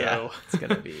 weeks. So. Yeah, it's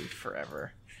gonna be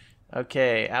forever.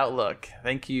 Okay, Outlook.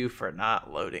 Thank you for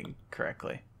not loading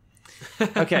correctly.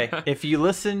 Okay, if you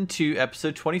listen to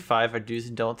episode 25, our do's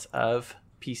and don'ts of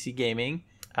PC gaming,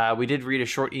 we did read a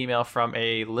short email from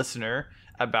a listener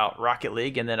about Rocket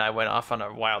League, and then I went off on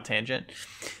a wild tangent.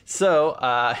 So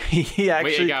he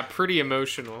actually Wait, it got pretty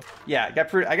emotional. Yeah,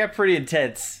 I got pretty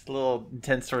intense, a little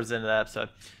intense towards the end of the episode.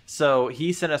 So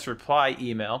he sent us a reply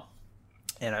email,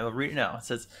 and I will read it now. It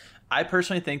says, I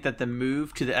personally think that the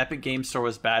move to the Epic Games Store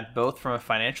was bad both from a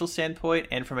financial standpoint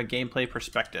and from a gameplay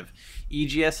perspective.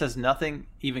 EGS has nothing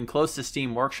even close to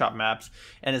Steam Workshop maps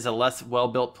and is a less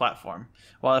well-built platform.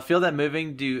 While I feel that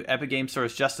moving to Epic Games Store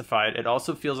is justified, it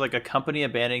also feels like a company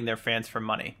abandoning their fans for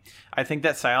money. I think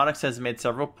that Psyonix has made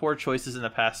several poor choices in the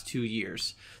past 2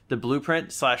 years. The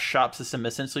Blueprint/shop system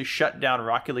essentially shut down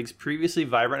Rocket League's previously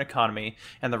vibrant economy,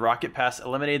 and the Rocket Pass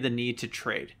eliminated the need to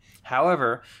trade.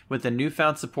 However, with the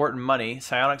newfound support and money,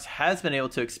 Psyonix has been able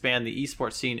to expand the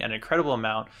esports scene an incredible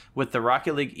amount, with the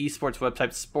Rocket League esports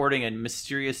website sporting a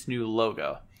mysterious new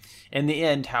logo. In the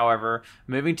end, however,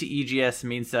 moving to EGS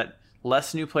means that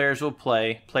less new players will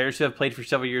play, players who have played for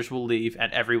several years will leave,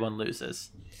 and everyone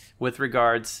loses. With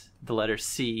regards, the letter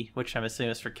C, which I'm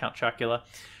assuming is for Count Chocula.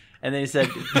 And then he said,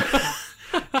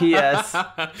 P.S.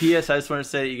 I just want to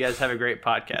say that you guys have a great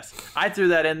podcast. I threw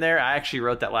that in there. I actually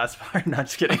wrote that last part. Not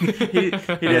just kidding. He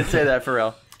didn't say that for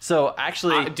real. So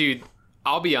actually, Dude,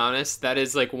 I'll be honest. That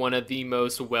is like one of the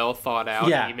most well thought out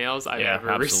emails I've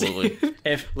ever received.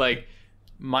 If like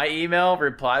my email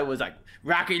reply was like,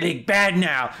 Rocket League bad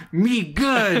now, me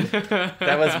good.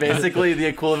 That was basically the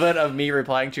equivalent of me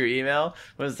replying to your email.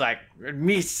 Was like,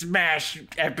 me smash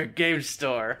Epic Games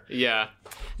Store. Yeah.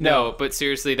 No, but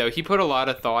seriously though, he put a lot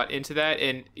of thought into that,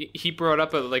 and he brought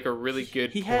up a really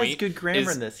good He point. has good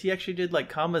grammar in this. He actually did like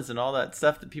commas and all that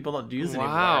stuff that people don't use Wow.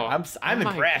 anymore. I'm Oh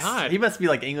my impressed. God. He must be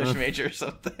like English major or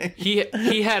something.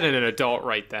 He had an adult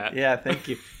write that. Yeah, thank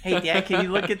you. Hey, Dad, can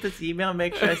you look at this email and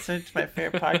make sure I send it to my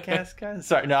favorite podcast guys?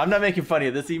 Sorry, no, I'm not making fun of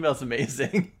you. This email's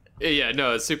amazing. Yeah,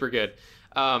 no, it's super good.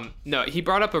 No, he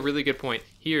brought up a really good point.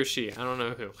 He or she, I don't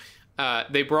know who.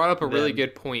 They brought up a really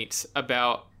good point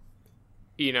about,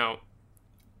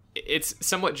 it's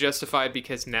somewhat justified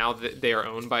because now that they are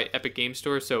owned by Epic Games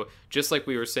Store. So just like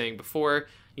we were saying before,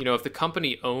 if the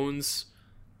company owns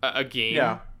a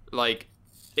game, like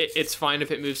it's fine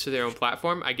if it moves to their own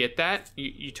platform. I get that.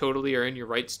 You totally are in your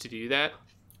rights to do that.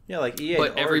 Yeah, like EA.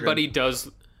 But everybody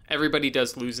does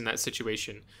lose in that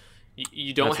situation.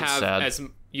 You don't have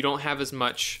as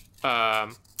much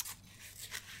not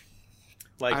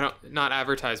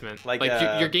advertisement. Like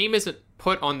your game isn't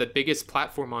put on the biggest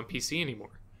platform on PC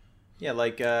anymore. Yeah,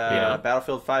 like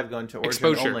Battlefield 5 going to Origin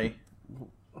Exposure. only.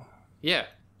 Yeah.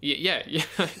 Yeah.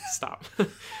 Stop.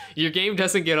 Your game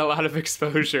doesn't get a lot of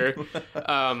exposure,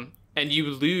 and you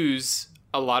lose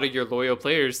a lot of your loyal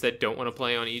players that don't want to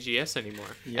play on EGS anymore.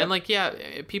 Yep. And like,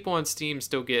 yeah, people on Steam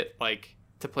still get like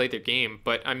to play their game,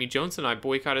 but I mean, Jones and I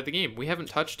boycotted the game. We haven't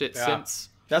touched it since.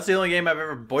 That's the only game I've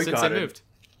ever boycotted. Since I moved.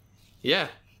 Yeah.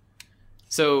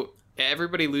 So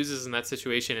everybody loses in that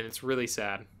situation, and it's really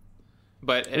sad.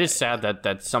 But it is sad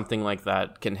that something like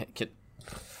that can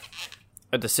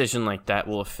a decision like that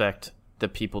will affect the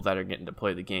people that are getting to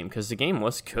play the game, because the game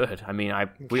was good. I mean, we all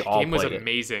played it. The game was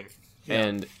amazing,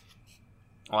 and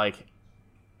like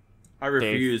I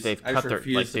refuse. They've cut their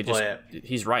like they just.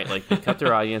 He's right. Like they cut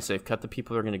their audience. They've cut the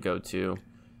people they're going to go to.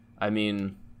 I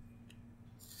mean,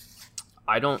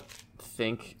 I don't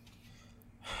think.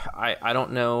 I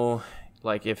don't know.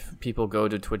 Like if people go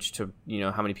to Twitch to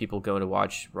how many people go to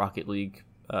watch Rocket League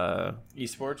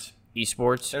esports,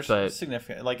 but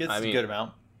significant. Like it's a good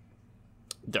amount.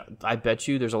 I bet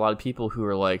you there's a lot of people who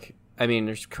are like. I mean,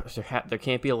 there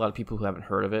can't be a lot of people who haven't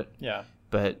heard of it. Yeah.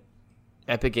 But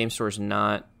Epic Game Store is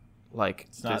not like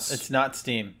it's not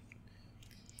Steam.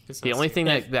 The only thing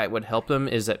that would help them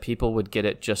is that people would get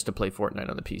it just to play Fortnite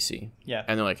on the PC. Yeah.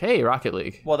 And they're like, "Hey, Rocket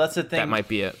League." Well, that's the thing. That might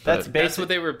be it. That's what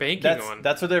they were banking on.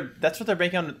 That's what they're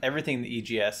banking on everything in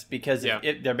the EGS, because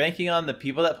if they're banking on the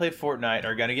people that play Fortnite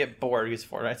are going to get bored because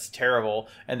Fortnite's terrible,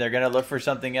 and they're going to look for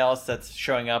something else that's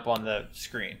showing up on the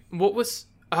screen.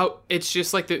 It's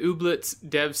just like the Ooblets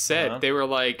devs said. They were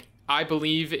like, "I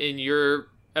believe in your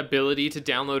ability to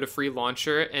download a free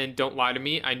launcher, and don't lie to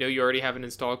me. I know you already have it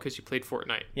installed because you played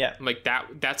Fortnite." Yeah. I'm like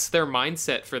that's their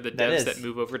mindset for the devs that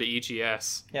move over to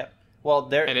EGS. Yeah. Well,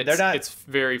 they're not. It's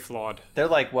very flawed. They're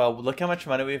like, well, look how much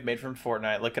money we've made from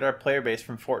Fortnite. Look at our player base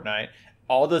from Fortnite.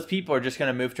 All those people are just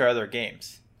going to move to other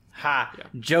games. Ha! Yeah.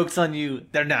 Joke's on you.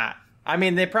 They're not. I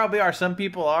mean, they probably are. Some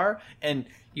people are, and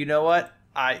you know what?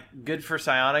 Good for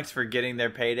Psyonix for getting their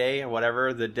payday or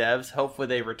whatever. The devs, hopefully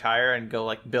they retire and go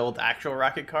like build actual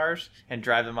rocket cars and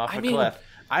drive them off a cliff.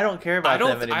 I don't care about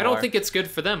them anymore. I don't think it's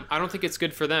good for them. I don't think it's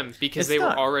good for them because they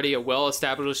were already a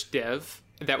well-established dev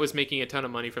that was making a ton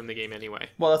of money from the game anyway.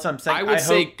 Well, that's what I'm saying. I would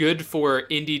say good for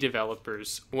indie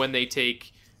developers when they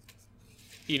take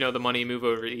the money and move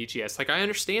over to EGS. Like, I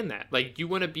understand that. Like, you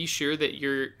want to be sure that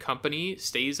your company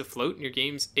stays afloat and your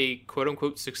game's a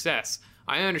quote-unquote success.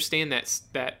 I understand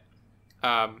that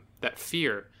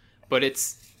fear, but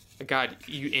it's, God,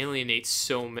 you alienate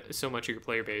so much of your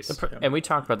player base. And we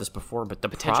talked about this before, but the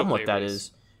problem with that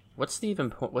is, what's the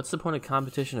point of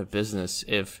competition of business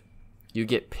if you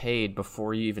get paid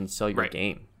before you even sell your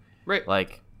game? Right.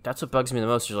 Like, that's what bugs me the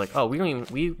most. Is like, oh,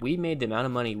 we made the amount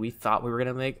of money we thought we were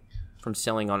gonna make from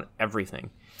selling on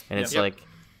everything, and it's like,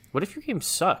 what if your game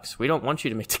sucks? We don't want you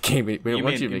to make the game. We don't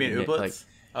want you to make it. Like,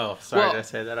 oh, sorry, did I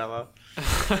say that out loud?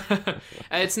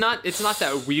 It's not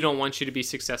that we don't want you to be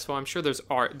successful. I'm sure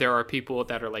there are people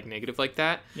that are like negative like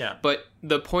that. Yeah. But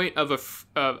the point of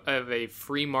a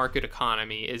free market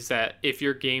economy is that if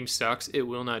your game sucks, it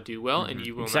will not do well, and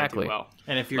you will not do well.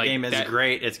 And if your game is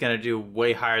great, it's going to do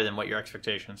way higher than what your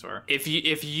expectations were.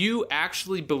 If you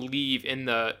actually believe in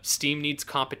the Steam needs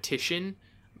competition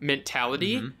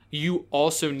mentality, you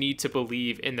also need to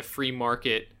believe in the free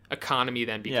market economy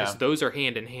then, because those are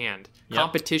hand in hand.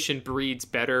 Competition breeds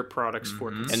better products for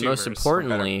consumers. And most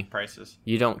importantly, prices.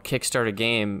 You don't kickstart a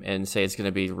game and say it's going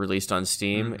to be released on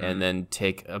Steam and then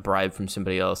take a bribe from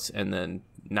somebody else and then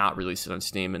not release it on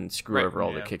Steam and screw over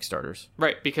all the Kickstarters.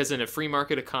 Right, because in a free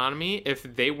market economy, if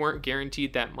they weren't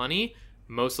guaranteed that money,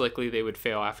 most likely they would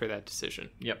fail after that decision.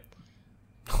 Yep.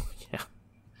 Yeah.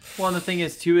 Well, and the thing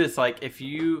is, too, is like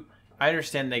I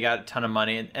understand they got a ton of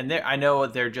money, and I know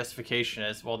what their justification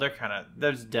is. Well,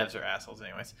 those devs are assholes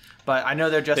anyways. But I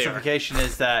know their justification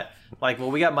is that, like,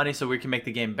 well, we got money so we can make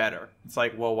the game better. It's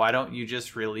like, well, why don't you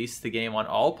just release the game on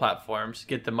all platforms,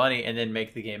 get the money, and then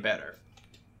make the game better?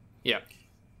 Yeah.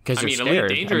 Because Elite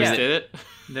Dangerous did it.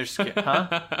 They're scared,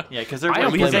 huh? Yeah, because they're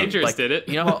Elite Dangerous did it.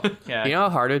 You know how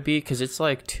hard it would be? Because it's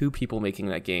like 2 people making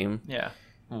that game. Yeah.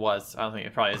 Was. I don't think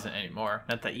it probably isn't anymore.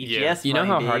 Not the EGS You know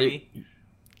how hard it...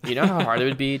 You know how hard it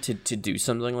would be to do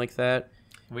something like that?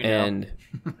 We know.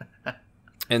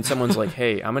 And someone's like,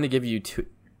 hey, I'm going to give you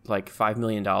 $5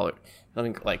 million. I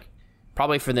mean, like,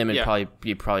 probably for them, it'd probably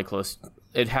be close.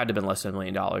 It had to have been less than $1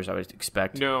 million, I would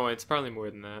expect. No, it's probably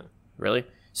more than that. Really?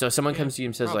 So if someone comes to you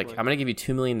and says, like, I'm going to give you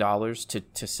 $2 million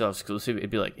to sell exclusive,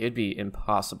 it'd be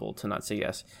impossible to not say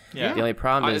yes. Yeah. The only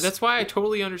problem is... That's why I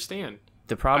totally understand.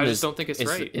 The problem I just don't think it's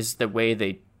right. Is the way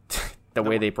the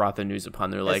way they brought the news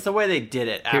upon. They're like, it's the way they did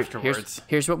it afterwards.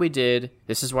 Here's what we did.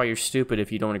 This is why you're stupid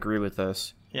if you don't agree with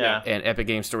us. Yeah. And Epic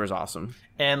Game Store is awesome.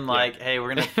 And like, hey,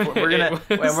 we're gonna flip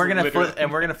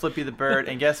you the bird.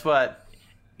 And guess what?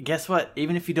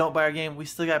 Even if you don't buy our game, we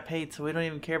still got paid, so we don't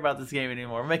even care about this game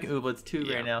anymore. We're making Ooblets 2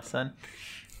 right now, son.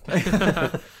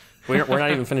 We're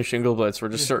not even finishing Ooblets. We're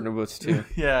just starting Ooblets 2.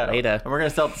 Yeah. Later. And we're gonna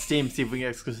sell it to Steam, see if we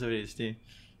get exclusivity to Steam.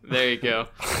 There you go.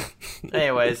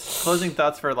 Anyways, closing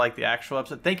thoughts for like the actual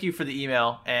episode. Thank you for the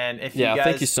email, and if you guys,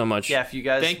 thank you so much. Yeah, if you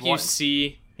guys, Thank you,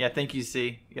 C. Yeah, thank you,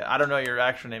 C. Yeah, I don't know what your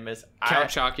actual name is. Count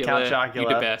Chocula. You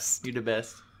the best. You the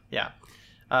best. Yeah.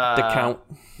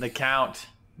 The Count.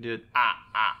 Dude. All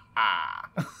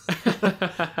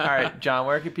right, John,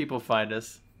 where can people find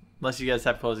us? Unless you guys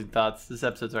have closing thoughts. This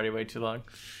episode's already way too long.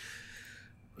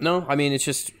 No, I mean, it's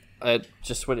just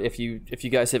what if you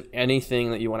guys have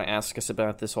anything that you want to ask us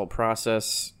about this whole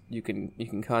process, you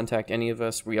can contact any of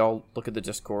us. We all look at the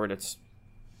Discord. It's,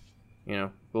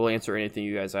 we'll answer anything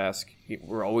you guys ask.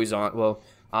 We're always on. Well,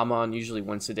 I'm on usually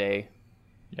once a day.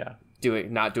 Yeah.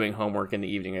 Not doing homework in the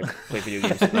evening. I play video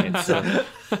games tonight. So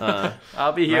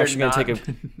I'll be here. I'm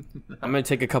gonna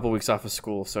take a couple weeks off of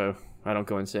school so I don't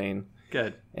go insane.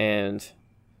 Good. And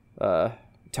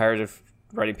tired of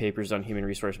writing papers on human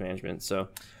resource management. So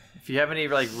if you have any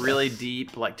like really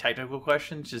deep like technical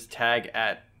questions, just tag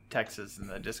at Texas in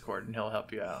the Discord and he'll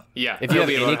help you out. Yeah. If you have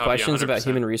any questions about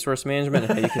human resource management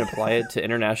and how you can apply it to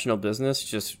international business,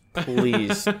 just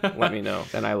please let me know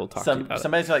and I will talk to you about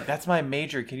somebody's like, that's my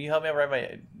major. Can you help me write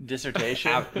my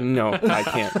dissertation? No, I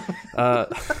can't.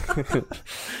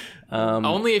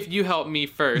 Only if you help me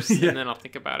first, and then I'll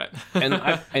think about it. And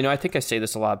I think I say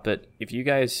this a lot, but if you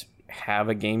guys have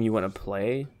a game you want to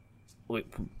play,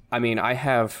 I mean, I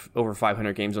have over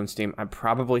 500 games on Steam. I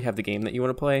probably have the game that you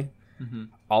want to play. Mm-hmm.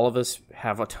 All of us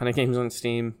have a ton of games on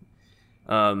Steam.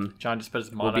 John just put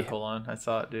his monocle on. I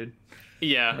saw it, dude.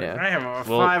 Yeah. I have over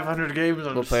 500 games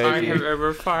on Steam. I have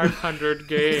over 500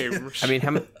 games. I mean,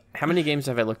 how many games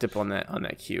have I looked up on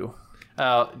that queue?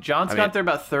 John's got there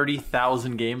about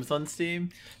 30,000 games on Steam,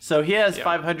 so he has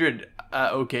 500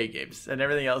 okay games, and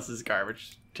everything else is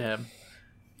garbage to him.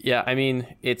 Yeah, I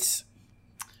mean it's.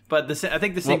 But I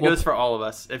think the same goes for all of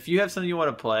us. If you have something you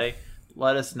want to play,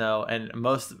 let us know. And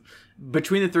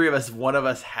between the three of us, one of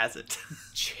us has it.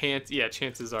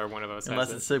 Chances are one of us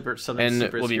unless has it's it. something and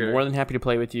super. And we'll be more than happy to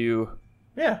play with you.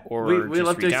 Yeah, or we just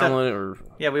love doing download it, or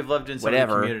we've loved doing something in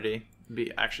the community. It'd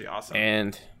be actually awesome.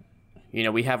 And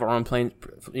we have our own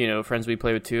friends we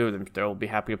play with too. They'll be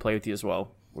happy to play with you as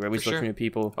well. We're always looking at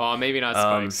people. Oh, maybe not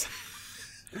Spikes.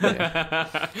 I'm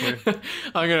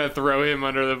gonna throw him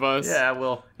under the bus. Yeah,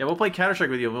 we'll play Counter-Strike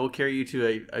with you, and we'll carry you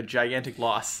to a gigantic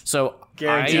loss. So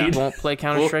guaranteed. I won't play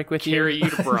Counter-Strike with you. Carry you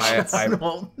to Bryce. I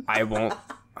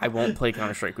won't play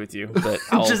Counter-Strike with you, but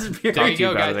I'll just talk to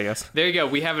you about it, I guess. There you go.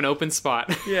 We have an open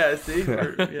spot. Yeah, see? We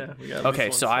got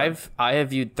okay, so I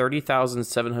have viewed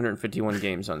 30,751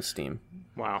 games on Steam.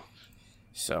 Wow.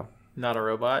 So. Not a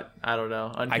robot? I don't know.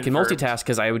 Unconfirmed. I can multitask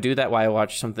because I would do that while I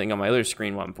watch something on my other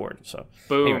screen while I'm bored. So.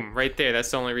 Boom. Anyway. Right there.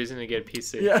 That's the only reason to get a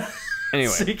PC. Yeah.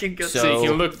 Anyway. So you can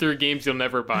look through games you'll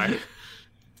never buy.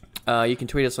 You can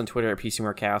tweet us on Twitter at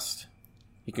PCMoreCast.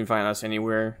 You can find us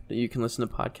anywhere that you can listen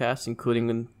to podcasts,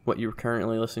 including what you're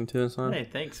currently listening to us on. Hey,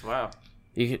 thanks. Wow.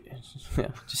 You can,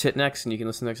 just hit next and you can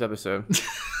listen to the next episode.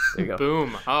 There you go.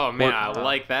 Boom. Oh, man, I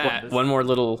like that. One more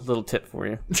little tip for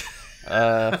you.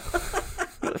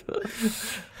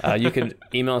 You can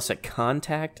email us at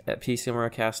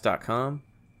contact@pcmorcast.com.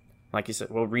 Like you said,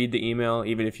 we'll read the email.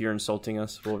 Even if you're insulting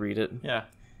us, we'll read it. Yeah.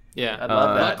 Yeah. I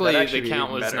love that. Luckily, That'd the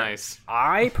count was better. nice.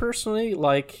 I personally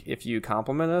like if you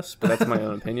compliment us, but that's my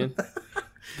own opinion.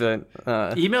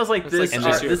 Emails like this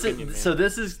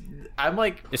I'm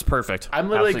like, it's perfect. I'm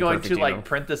literally going to email. like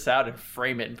print this out and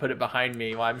frame it and put it behind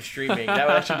me while I'm streaming. That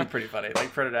would actually be pretty funny.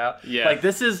 Like print it out. Yeah. Like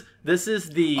this is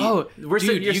the you're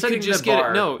setting could just the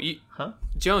bar.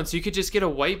 Jones, you could just get a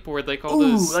whiteboard like all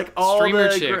those like all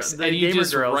streamer the chicks, the and you gamer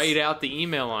just girls. write out the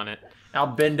email on it. I'll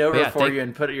bend over you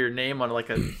and put your name on like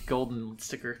a golden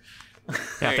sticker.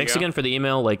 Yeah, thanks again for the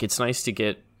email. Like, it's nice to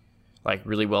get like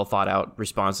really well thought out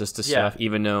responses to stuff,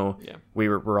 even though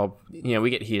we're all we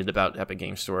get heated about Epic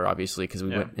Game Store, obviously, because we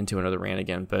went into another rant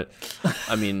again. But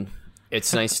I mean,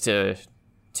 it's nice to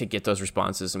get those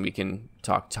responses and we can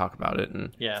talk about it.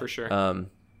 And for sure. And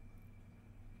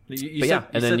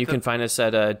then you can find us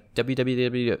at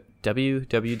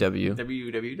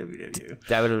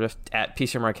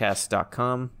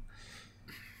www.pcmrcast.com.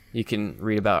 You can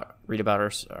read about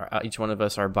our each one of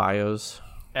us, our bios,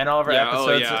 and all of our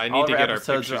episodes. I need to get our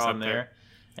episodes pictures are on up there.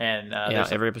 And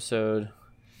every episode,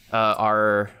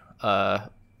 our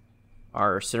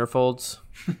Our centerfolds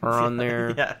are on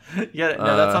there. Yeah,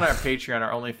 no, that's on our Patreon,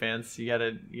 our OnlyFans. You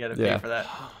gotta pay for that.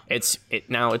 It's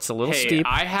a little Hey, steep.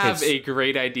 I have a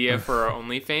great idea for our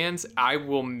OnlyFans. I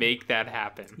will make that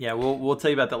happen. Yeah, we'll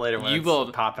tell you about that later when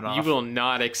it's popping off. You will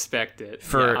not expect it.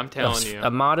 For I'm telling you.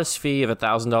 A modest fee of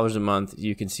 $1,000 a month,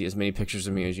 you can see as many pictures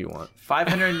of me as you want.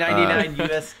 $599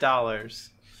 US dollars.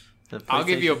 I'll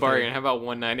give you a bargain. How about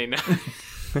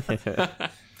 $199?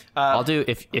 I'll do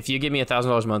if you give me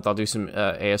 $1,000 a month, I'll do some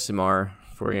ASMR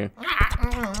for you.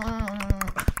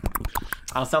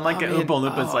 I'll sound like an Oompa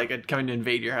Loompas like coming to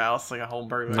invade your house like a whole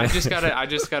burglar. I just got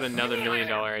another $1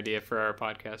 million idea for our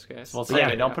podcast, guys. Well, save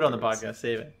it. Don't put it on the podcast.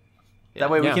 Save it. That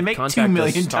way we can make $2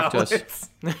 million. Talk to us.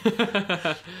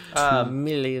 $2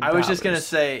 million. I was just gonna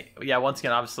say, once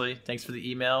again, obviously, thanks for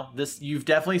the email. You've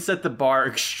definitely set the bar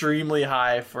extremely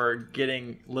high for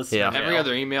getting listeners. Yeah. Every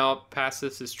other email past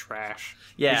this is trash.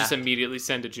 Yeah. We just immediately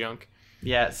send to junk.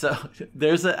 Yeah, so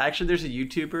there's a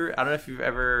YouTuber, I don't know if you've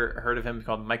ever heard of him,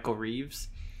 called Michael Reeves.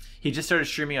 He just started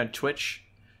streaming on Twitch.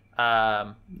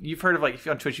 You've heard of if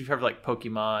you're on Twitch, you've heard of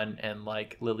Pokemon and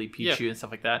Lily Pichu and stuff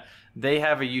like that. They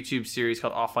have a YouTube series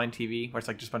called Offline TV where it's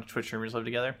just a bunch of Twitch streamers live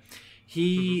together.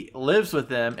 He lives with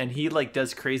them and he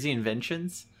does crazy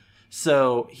inventions.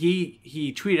 So he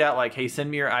tweeted out hey,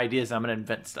 send me your ideas and I'm gonna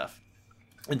invent stuff.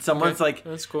 And someone's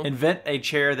that's cool. Invent a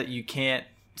chair that you can't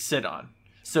sit on.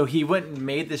 So he went and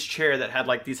made this chair that had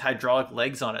these hydraulic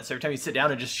legs on it. So every time you sit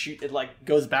down and just shoot, it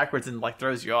goes backwards and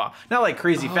throws you off. Not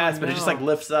crazy fast, but it just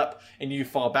lifts up and you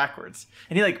fall backwards.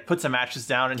 And he puts some mattress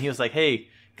down and he was like, "Hey,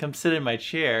 come sit in my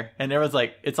chair." And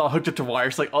everyone's it's all hooked up to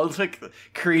wires, all this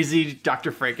crazy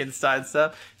Dr. Frankenstein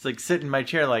stuff. It's sit in my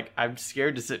chair. I'm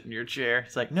scared to sit in your chair.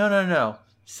 It's no,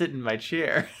 sit in my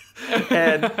chair.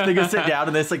 And they go sit down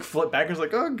and they flip backwards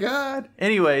oh god.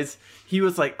 Anyways, he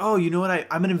was oh, you know what,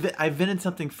 I invented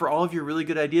something for all of your really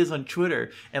good ideas on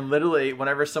Twitter. And literally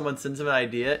whenever someone sends him an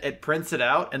idea, it prints it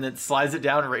out and then slides it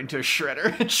down right into a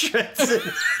shredder and shreds it.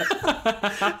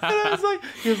 And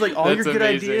he was all That's your good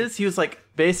amazing. ideas, he was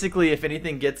basically if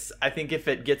anything gets, I think if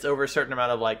it gets over a certain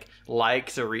amount of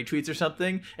likes or retweets or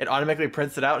something, it automatically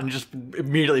prints it out and just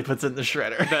immediately puts it in the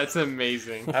shredder. That's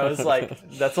amazing. I was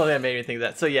that's something that made me think of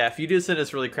that. So yeah, if you do send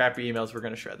us really crappy emails, we're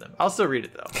gonna shred them. I'll still read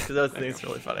it though, because those things are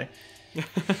really funny.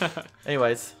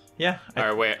 Anyways, yeah.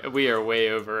 We are way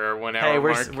over our 1 hour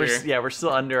mark here. We're still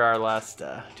under our last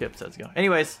 2 episodes ago.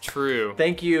 Anyways, True.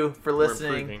 thank you for We're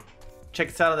listening. improving. Check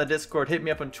us out on the Discord. Hit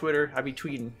me up on Twitter. I'll be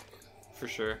tweeting. For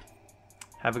sure.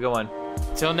 Have a good one.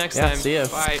 Till next time. See ya.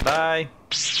 Bye. Bye.